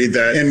agreed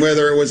that. And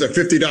whether it was a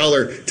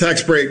 $50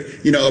 tax break,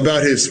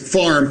 about his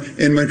farm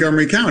in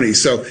Montgomery County.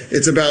 So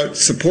it's about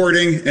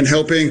supporting and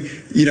helping,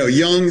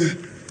 young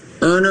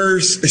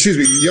earners.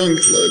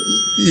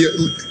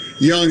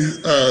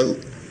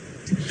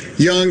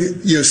 Young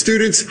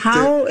students.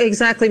 How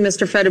exactly,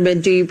 Mr. Fetterman,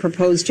 do you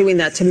propose doing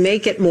that to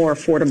make it more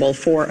affordable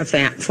for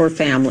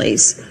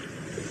families?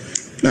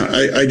 No,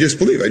 I just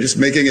believe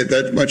making it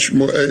that much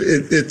more.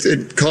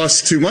 It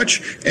costs too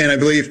much, and I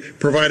believe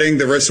providing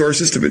the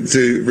resources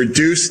to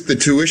reduce the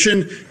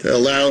tuition to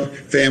allow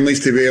families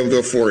to be able to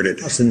afford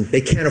it. And they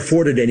can't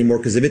afford it anymore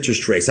because of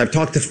interest rates. I've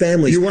talked to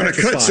families. You want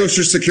to cut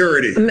Social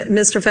Security,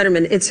 Mr.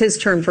 Fetterman? It's his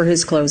turn for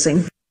his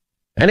closing.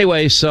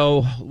 Anyway,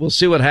 so we'll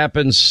see what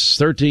happens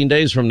 13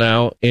 days from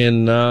now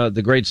in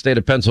the great state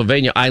of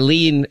Pennsylvania.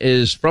 Eileen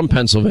is from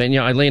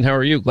Pennsylvania. Eileen, how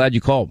are you? Glad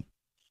you called.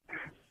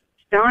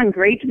 Don,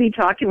 great to be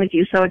talking with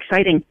you. So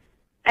exciting.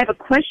 I have a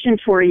question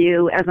for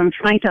you as I'm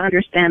trying to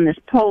understand this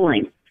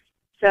polling.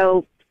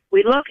 So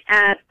we look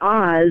at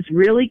Oz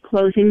really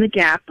closing the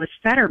gap with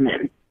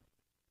Fetterman.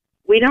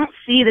 We don't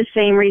see the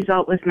same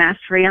result with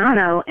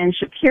Mastriano and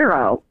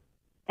Shapiro.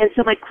 And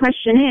so my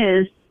question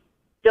is,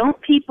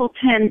 don't people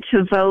tend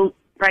to vote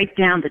right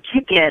down the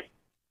ticket?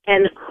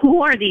 And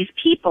who are these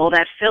people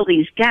that fill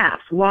these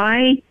gaps?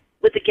 Why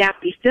would the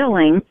gap be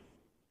filling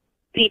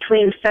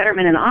between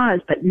Fetterman and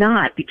Oz, but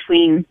not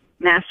between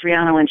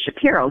Mastriano and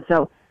Shapiro?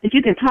 So if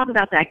you can talk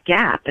about that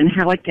gap and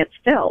how it gets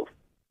filled.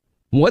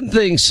 One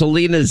thing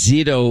Selena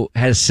Zito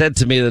has said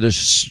to me that has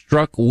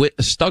stuck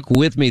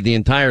with me the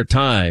entire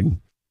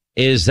time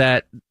is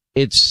that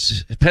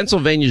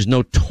Pennsylvania's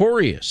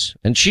notorious,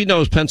 and she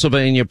knows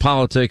Pennsylvania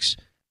politics.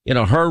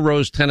 Her,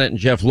 Rose Tennant, and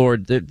Jeff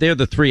Lord, they're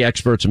the three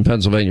experts in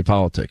Pennsylvania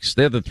politics.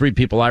 They're the three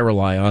people I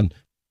rely on.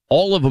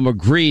 All of them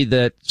agree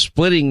that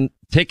splitting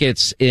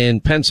tickets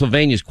in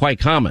Pennsylvania is quite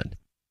common.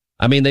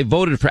 I mean, they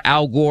voted for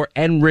Al Gore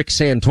and Rick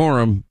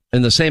Santorum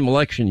in the same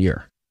election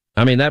year.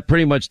 I mean, that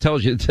pretty much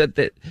tells you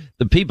that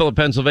the people of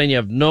Pennsylvania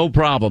have no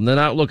problem. They're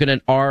not looking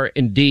at R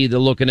and D. They're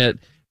looking at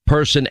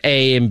person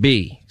A and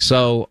B.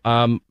 So,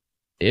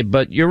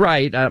 but you're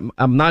right.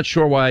 I'm not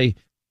sure why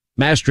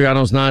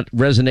Mastriano's not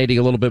resonating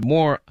a little bit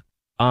more.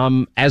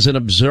 As an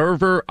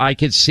observer, I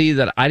could see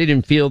that I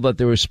didn't feel that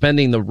they were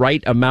spending the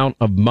right amount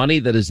of money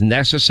that is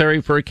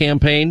necessary for a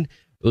campaign.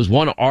 There was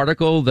one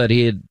article that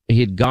he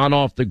had gone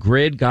off the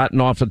grid,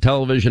 gotten off of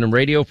television and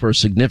radio for a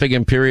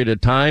significant period of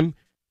time.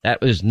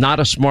 That was not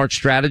a smart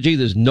strategy.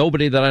 There's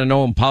nobody that I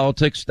know in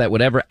politics that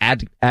would ever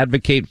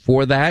advocate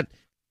for that.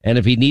 And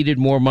if he needed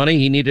more money,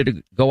 he needed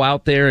to go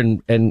out there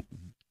and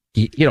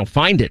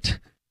find it.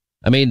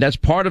 I mean, that's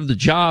part of the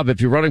job.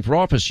 If you're running for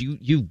office,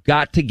 you've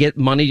got to get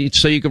money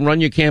so you can run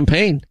your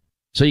campaign,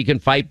 so you can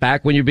fight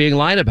back when you're being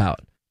lied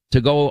about,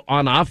 to go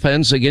on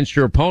offense against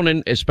your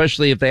opponent,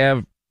 especially if they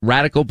have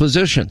radical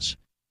positions.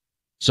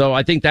 So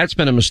I think that's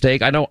been a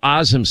mistake. I know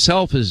Oz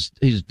himself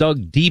he's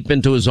dug deep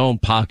into his own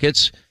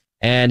pockets,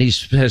 and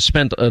has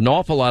spent an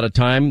awful lot of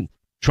time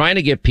trying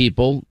to get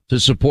people to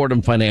support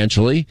him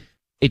financially.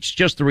 It's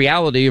just the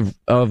reality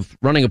of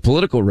running a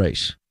political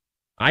race.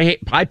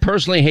 I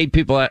personally hate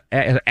people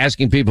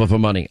asking people for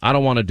money. I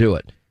don't want to do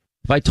it.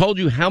 If I told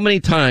you how many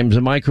times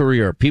in my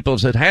career people have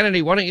said,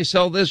 Hannity, why don't you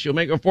sell this? You'll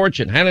make a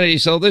fortune. Hannity,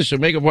 sell this.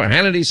 You'll make a fortune.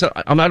 Hannity, sell.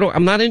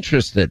 I'm not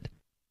interested.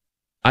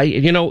 I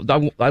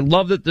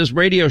love that this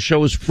radio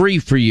show is free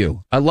for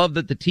you. I love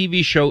that the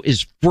TV show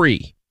is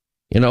free.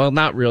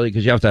 Not really,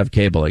 because you have to have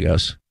cable, I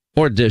guess,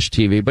 or dish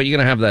TV, but you're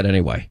going to have that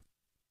anyway.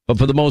 But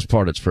for the most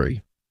part, it's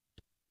free.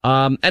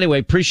 Anyway,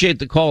 appreciate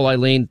the call,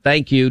 Eileen.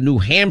 Thank you. New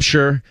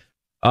Hampshire,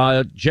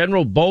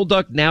 General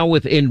Bolduc now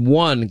within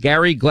one.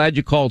 Gary, glad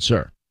you called,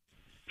 sir.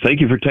 Thank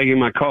you for taking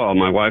my call.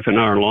 My wife and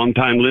I are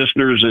longtime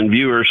listeners and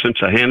viewers since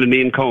the Hannity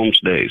and Combs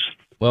days.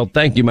 Well,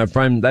 thank you, my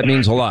friend. That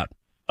means a lot.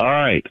 All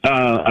right.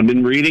 I've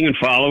been reading and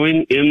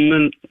following in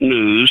the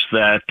news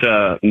that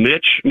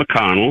Mitch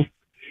McConnell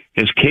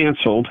has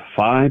canceled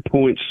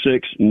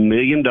 $5.6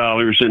 million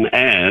in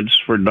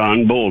ads for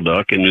Don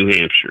Bolduc in New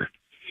Hampshire.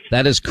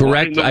 That is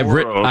correct.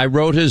 I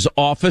wrote his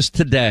office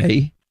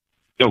today,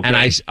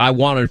 and I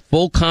wanted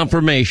full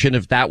confirmation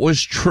if that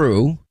was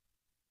true.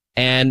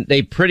 And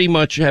they pretty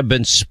much have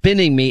been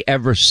spinning me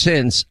ever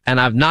since,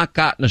 and I've not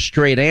gotten a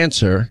straight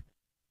answer.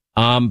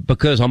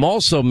 Because I'm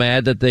also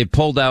mad that they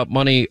pulled out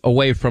money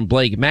away from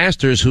Blake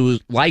Masters, who,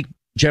 like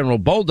General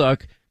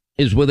Bolduc,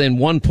 is within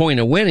 1 point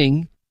of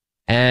winning,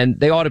 and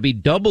they ought to be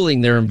doubling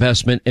their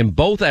investment in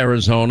both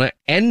Arizona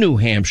and New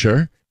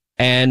Hampshire,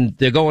 and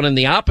they're going in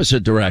the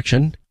opposite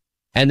direction.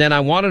 And then I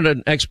wanted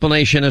an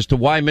explanation as to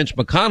why Mitch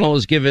McConnell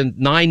has given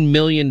 $9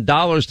 million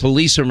to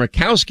Lisa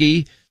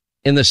Murkowski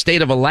in the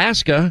state of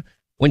Alaska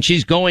when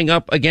she's going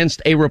up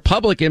against a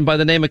Republican by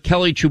the name of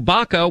Kelly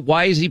Chewbacca.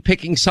 Why is he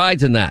picking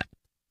sides in that?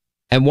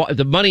 And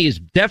the money is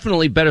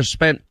definitely better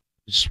spent.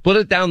 Split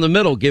it down the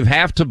middle. Give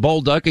half to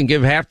Bolduc and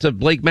give half to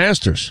Blake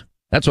Masters.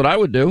 That's what I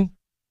would do.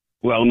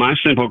 Well, my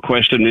simple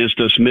question is,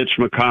 does Mitch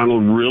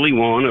McConnell really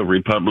want a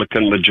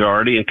Republican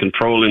majority and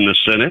control in the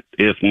Senate?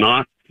 If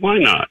not, why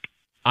not?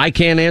 I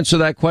can't answer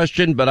that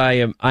question, but I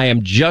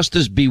am just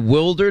as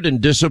bewildered and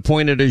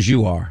disappointed as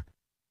you are.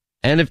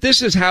 And if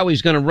this is how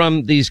he's going to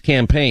run these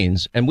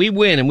campaigns, and we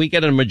win and we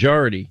get a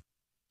majority,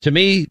 to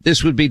me,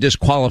 this would be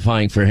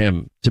disqualifying for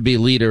him to be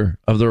leader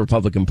of the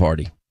Republican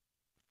Party.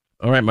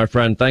 All right, my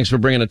friend, thanks for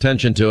bringing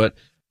attention to it.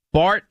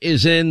 Bart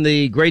is in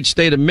the great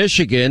state of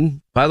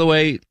Michigan. By the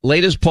way,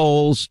 latest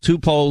polls, 2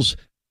 polls,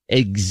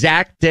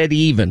 exact dead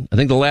even. I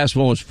think the last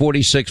one was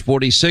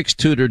 46-46,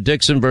 Tudor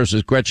Dixon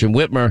versus Gretchen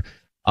Whitmer.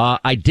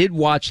 I did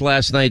watch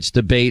last night's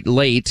debate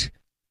late.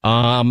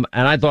 And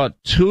I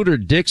thought Tudor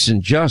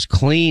Dixon just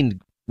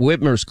cleaned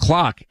Whitmer's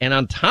clock. And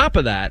on top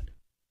of that,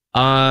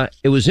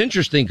 it was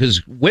interesting because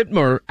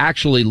Whitmer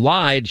actually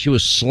lied. She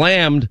was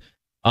slammed,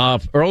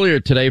 earlier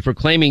today for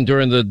claiming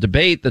during the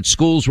debate that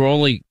schools were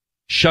only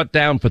shut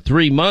down for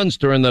 3 months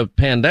during the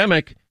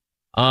pandemic.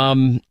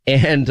 That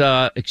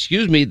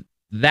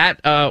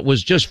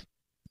was just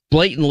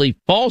blatantly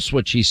false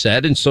what she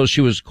said. And so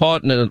she was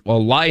caught in a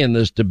lie in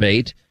this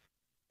debate.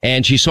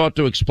 And she sought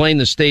to explain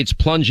the state's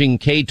plunging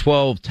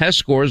K-12 test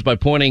scores by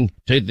pointing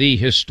to the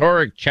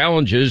historic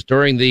challenges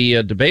during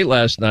the debate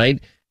last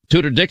night.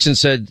 Tudor Dixon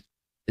said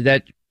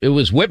that it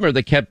was Whitmer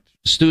that kept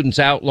students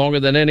out longer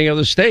than any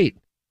other state.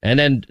 And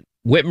then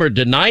Whitmer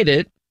denied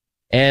it.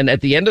 And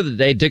at the end of the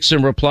day,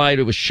 Dixon replied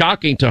it was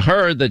shocking to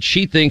her that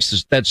she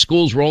thinks that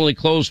schools were only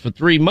closed for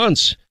 3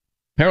 months.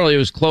 Apparently it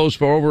was closed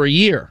for over a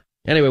year.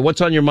 Anyway,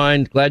 what's on your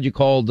mind? Glad you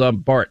called,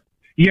 Bart.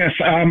 Yes,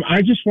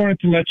 I just wanted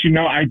to let you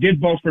know I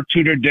did vote for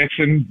Tudor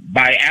Dixon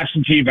by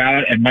absentee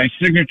ballot, and my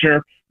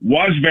signature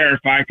was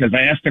verified because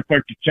I asked the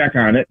clerk to check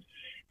on it.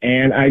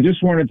 And I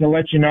just wanted to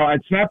let you know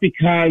it's not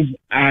because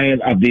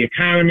of the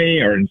economy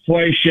or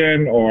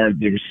inflation or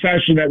the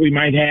recession that we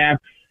might have,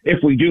 if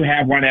we do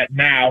have one at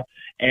now.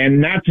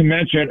 And not to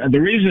mention,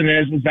 the reason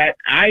is that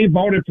I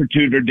voted for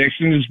Tudor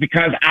Dixon is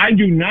because I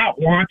do not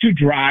want to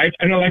drive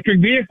an electric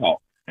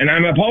vehicle. And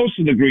I'm opposed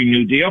to the Green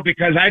New Deal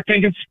because I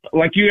think it's,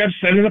 like you have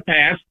said in the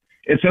past,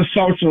 it's a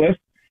socialist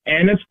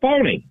and it's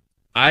phony.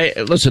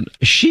 Listen,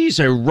 she's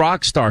a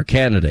rock star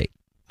candidate.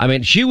 I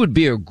mean, she would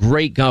be a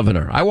great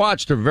governor. I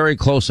watched her very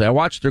closely. I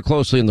watched her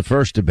closely in the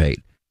first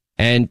debate,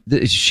 and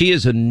she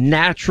is a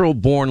natural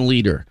born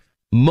leader.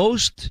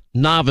 Most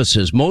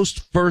novices,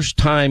 most first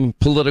time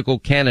political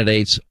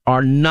candidates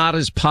are not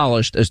as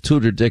polished as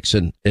Tudor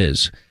Dixon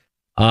is.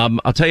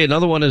 I'll tell you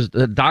another one is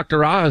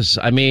Dr. Oz.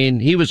 I mean,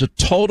 he was a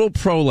total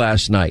pro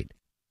last night.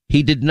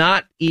 He did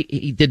not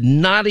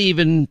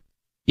even,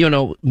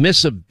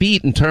 miss a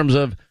beat in terms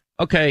of,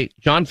 okay,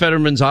 John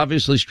Fetterman's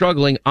obviously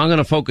struggling. I'm going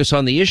to focus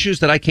on the issues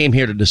that I came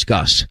here to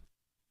discuss.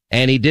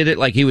 And he did it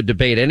like he would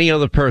debate any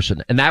other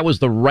person. And that was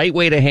the right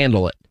way to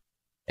handle it.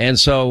 And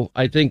so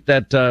I think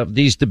that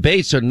these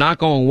debates are not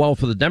going well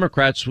for the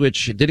Democrats,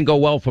 which didn't go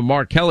well for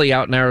Mark Kelly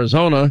out in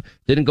Arizona,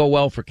 didn't go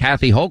well for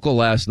Kathy Hochul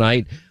last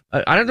night.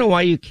 I don't know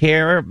why you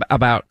care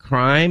about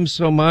crime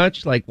so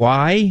much. Like,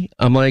 why?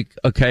 I'm like,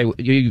 okay,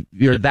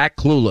 you're that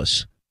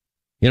clueless.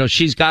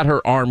 She's got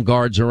her armed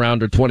guards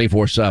around her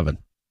 24/7.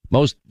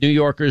 Most New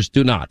Yorkers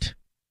do not.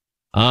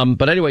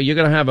 But anyway, you're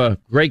going to have a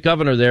great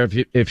governor there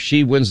if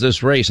she wins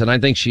this race. And I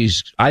think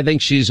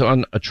she's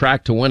on a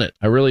track to win it.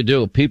 I really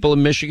do. People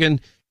in Michigan,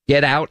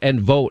 get out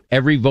and vote.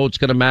 Every vote's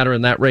going to matter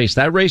in that race.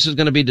 That race is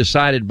going to be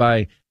decided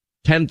by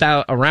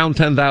around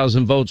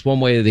 10,000 votes one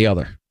way or the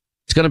other.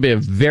 It's going to be a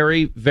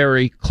very,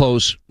 very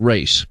close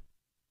race.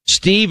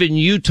 Steve in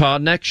Utah,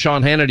 next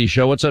Sean Hannity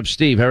Show. What's up,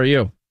 Steve? How are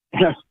you?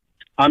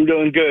 I'm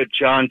doing good,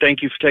 John.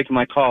 Thank you for taking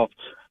my call.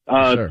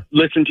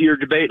 Listened to your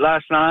debate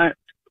last night.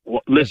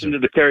 Listened to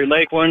the Terry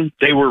Lake one.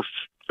 The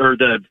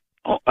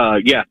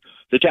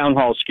town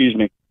hall, excuse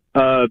me.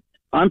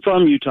 I'm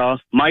from Utah.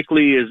 Mike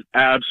Lee is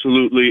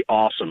absolutely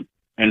awesome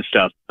and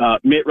stuff.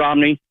 Mitt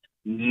Romney,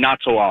 not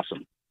so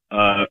awesome.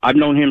 I've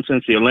known him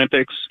since the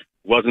Olympics.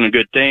 Wasn't a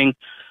good thing,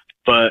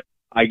 but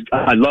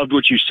I loved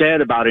what you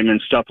said about him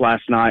and stuff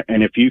last night.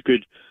 And if you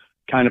could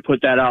kind of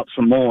put that out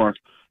some more,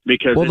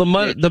 because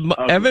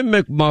Evan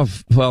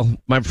McMuffin. Well,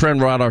 my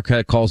friend Rod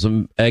Arquette calls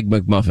him Egg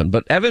McMuffin,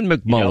 but Evan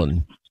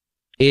McMullen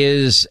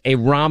is a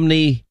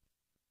Romney,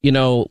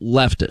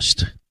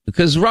 leftist,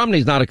 because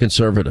Romney's not a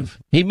conservative.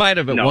 He might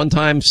have at one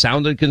time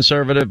sounded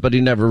conservative, but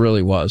he never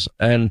really was.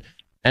 And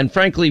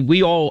frankly,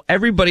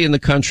 everybody in the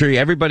country,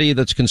 everybody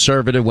that's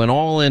conservative went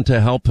all in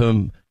to help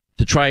him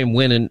to try and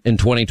win in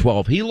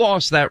 2012. He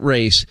lost that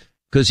race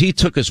because he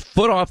took his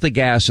foot off the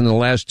gas in the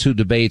last two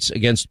debates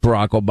against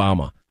Barack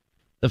Obama.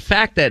 The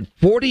fact that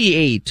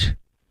 48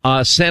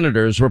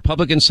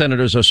 Republican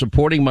senators are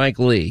supporting Mike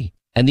Lee,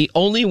 and the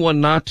only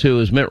one not to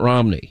is Mitt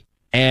Romney.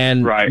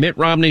 And Mitt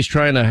Romney's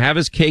trying to have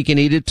his cake and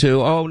eat it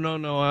too. Oh,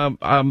 no,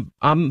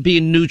 I'm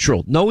being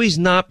neutral. No, he's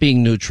not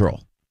being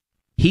neutral.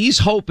 He's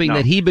hoping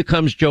that he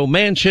becomes Joe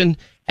Manchin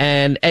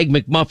and Egg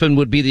McMuffin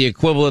would be the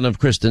equivalent of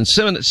Kristen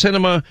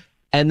Sinema,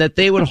 and that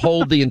they would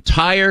hold the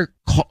entire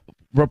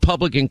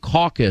Republican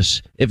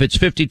caucus, if it's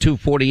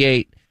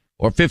 52-48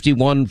 or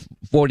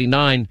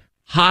 51-49,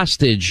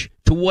 hostage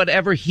to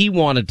whatever he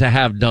wanted to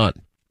have done.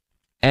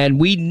 And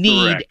we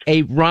need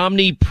a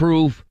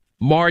Romney-proof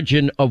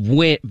margin of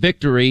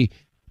victory,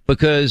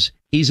 because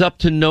he's up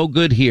to no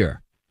good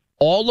here.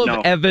 All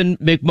of Evan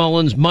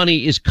McMullen's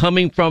money is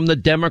coming from the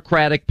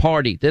Democratic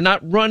Party. They're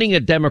not running a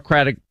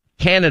Democratic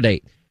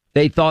candidate.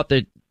 They thought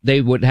that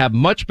they would have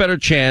much better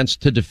chance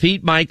to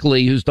defeat Mike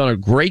Lee, who's done a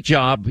great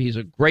job. He's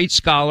a great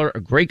scholar, a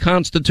great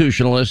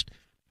constitutionalist,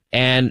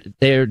 and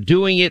they're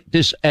doing it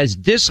as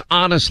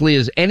dishonestly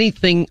as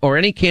anything or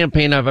any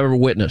campaign I've ever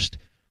witnessed.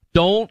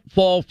 Don't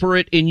fall for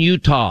it in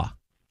Utah.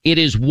 It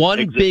is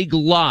one big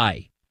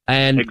lie.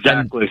 And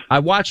I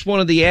watched one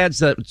of the ads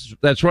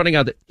that's running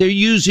out there. They're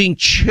using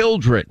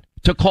children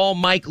to call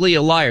Mike Lee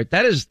a liar.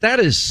 That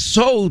is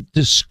so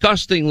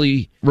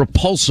disgustingly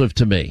repulsive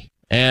to me.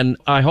 And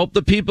I hope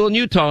the people in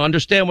Utah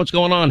understand what's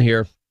going on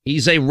here.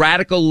 He's a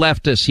radical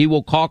leftist. He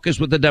will caucus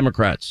with the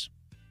Democrats.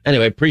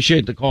 Anyway,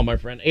 appreciate the call, my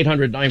friend.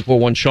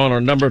 800-941-SEAN, our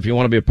number if you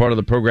want to be a part of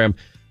the program.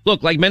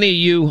 Look, like many of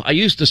you, I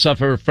used to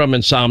suffer from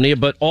insomnia,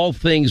 but all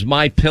things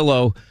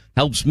MyPillow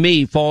helps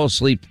me fall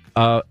asleep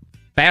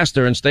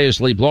faster and stay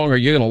asleep longer.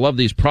 You're going to love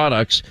these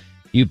products.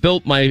 You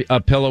built my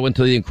pillow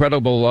into the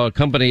incredible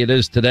company it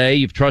is today.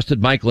 You've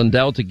trusted Mike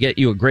Lindell to get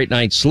you a great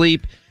night's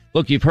sleep.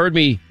 Look, you've heard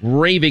me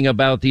raving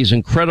about these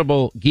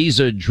incredible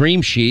Giza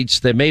Dream Sheets.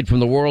 They're made from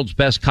the world's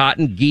best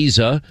cotton,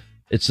 Giza.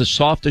 It's the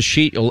softest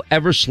sheet you'll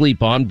ever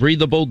sleep on,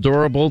 breathable,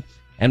 durable.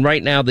 And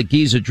right now, the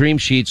Giza Dream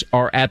Sheets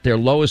are at their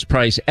lowest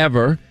price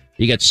ever.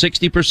 You get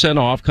 60%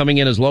 off, coming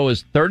in as low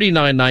as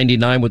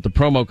 $39.99 with the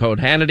promo code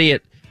Hannity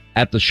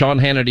at the Sean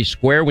Hannity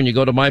Square when you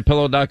go to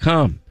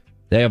MyPillow.com.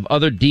 They have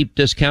other deep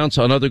discounts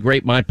on other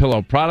great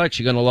MyPillow products.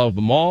 You're going to love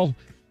them all.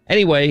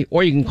 Anyway,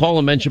 or you can call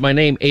and mention my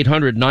name,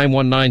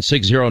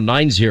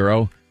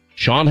 800-919-6090,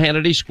 Sean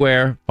Hannity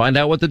Square. Find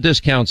out what the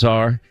discounts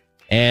are.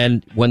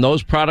 And when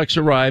those products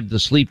arrive, the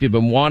sleep you've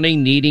been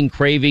wanting, needing,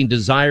 craving,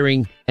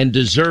 desiring, and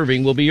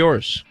deserving will be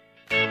yours.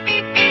 3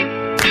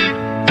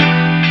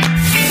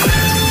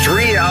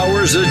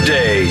 hours a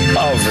day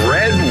of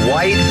red,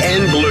 white,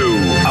 and blue.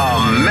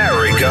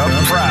 America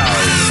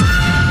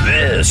proud.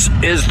 This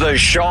is the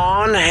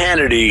Sean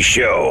Hannity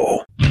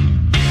Show.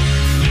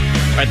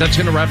 All right, that's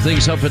going to wrap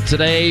things up for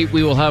today.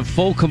 We will have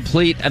full,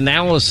 complete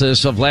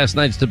analysis of last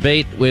night's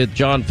debate with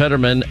John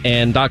Fetterman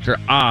and Dr.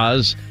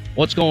 Oz.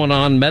 What's going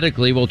on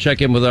medically? We'll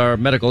check in with our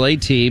medical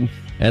aid team,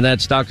 and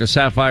that's Dr.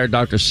 Sapphire,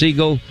 Dr.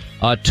 Siegel.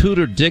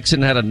 Tudor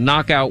Dixon had a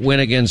knockout win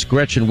against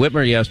Gretchen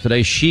Whitmer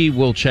yesterday. She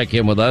will check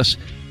in with us.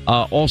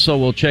 Also,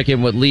 we'll check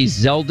in with Lee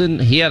Zeldin.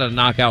 He had a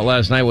knockout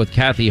last night with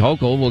Kathy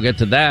Hochul. We'll get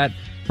to that.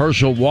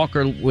 Herschel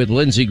Walker with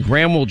Lindsey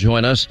Graham will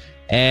join us.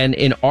 And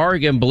in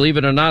Oregon, believe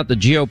it or not, the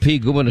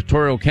GOP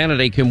gubernatorial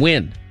candidate can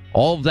win.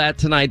 All of that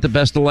tonight, the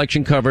best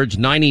election coverage,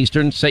 9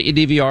 Eastern. Set your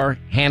DVR,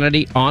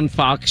 Hannity on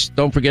Fox.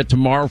 Don't forget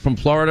tomorrow from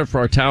Florida for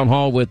our town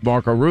hall with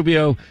Marco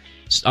Rubio,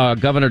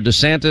 Governor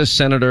DeSantis,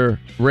 Senator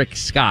Rick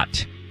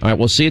Scott. All right,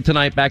 we'll see you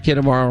tonight. Back here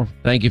tomorrow.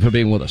 Thank you for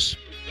being with us.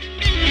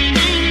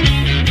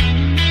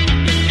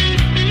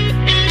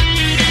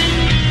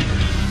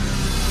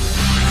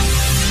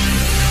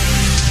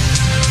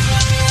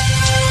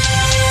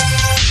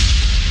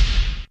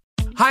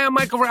 Hi, I'm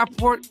Michael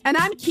Rappaport. And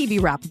I'm Kibi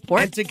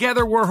Rappaport. And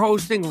together we're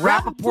hosting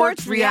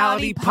Rappaport's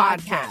Reality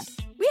Podcast.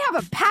 We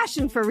have a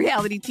passion for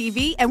reality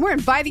TV, and we're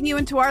inviting you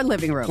into our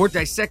living room. We're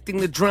dissecting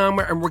the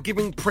drama, and we're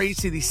giving praise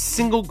to the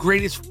single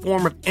greatest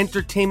form of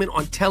entertainment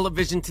on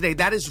television today.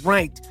 That is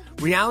right.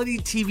 Reality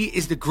TV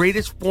is the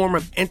greatest form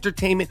of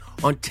entertainment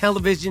on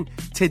television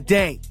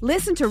today.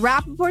 Listen to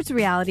Rappaport's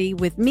Reality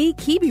with me,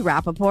 Kibi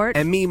Rappaport.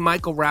 And me,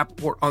 Michael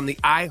Rappaport, on the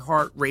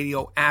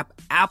iHeartRadio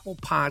app, Apple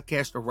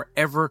Podcast, or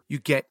wherever you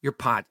get your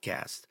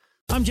podcast.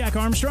 I'm Jack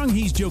Armstrong.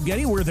 He's Joe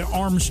Getty. We're the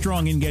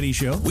Armstrong and Getty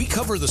Show. We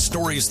cover the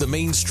stories the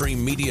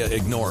mainstream media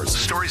ignores.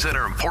 Stories that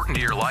are important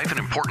to your life and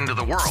important to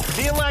the world.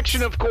 The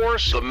election, of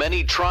course. The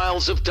many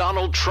trials of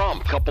Donald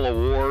Trump. Couple of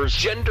wars.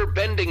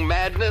 Gender-bending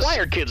madness. Why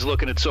are kids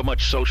looking at so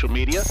much social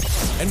media?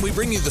 And we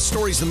bring you the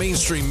stories the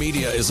mainstream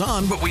media is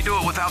on, but we do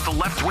it without the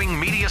left-wing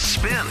media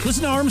spin.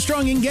 Listen to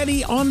Armstrong and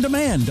Getty on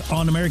demand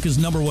on America's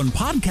 #1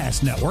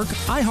 podcast network,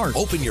 iHeart.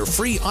 Open your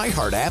free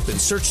iHeart app and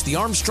search The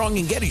Armstrong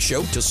and Getty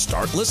Show to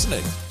start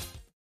listening.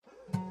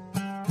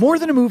 More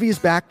Than a Movie is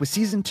back with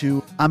Season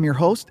 2. I'm your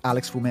host,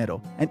 Alex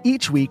Fumero, and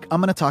each week I'm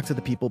going to talk to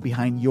the people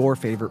behind your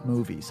favorite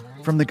movies.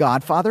 From The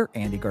Godfather,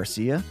 Andy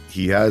Garcia.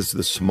 He has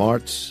the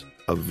smarts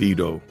of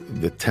Vito,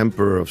 the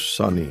temper of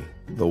Sonny,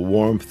 the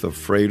warmth of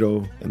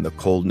Fredo, and the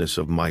coldness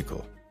of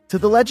Michael. To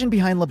the legend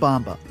behind La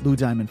Bamba, Lou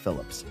Diamond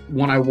Phillips.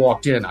 When I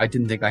walked in, I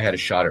didn't think I had a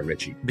shot at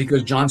Richie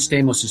because John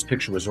Stamos'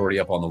 picture was already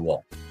up on the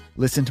wall.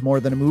 Listen to More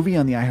Than a Movie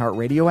on the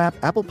iHeartRadio app,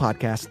 Apple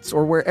Podcasts,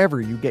 or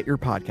wherever you get your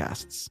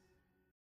podcasts.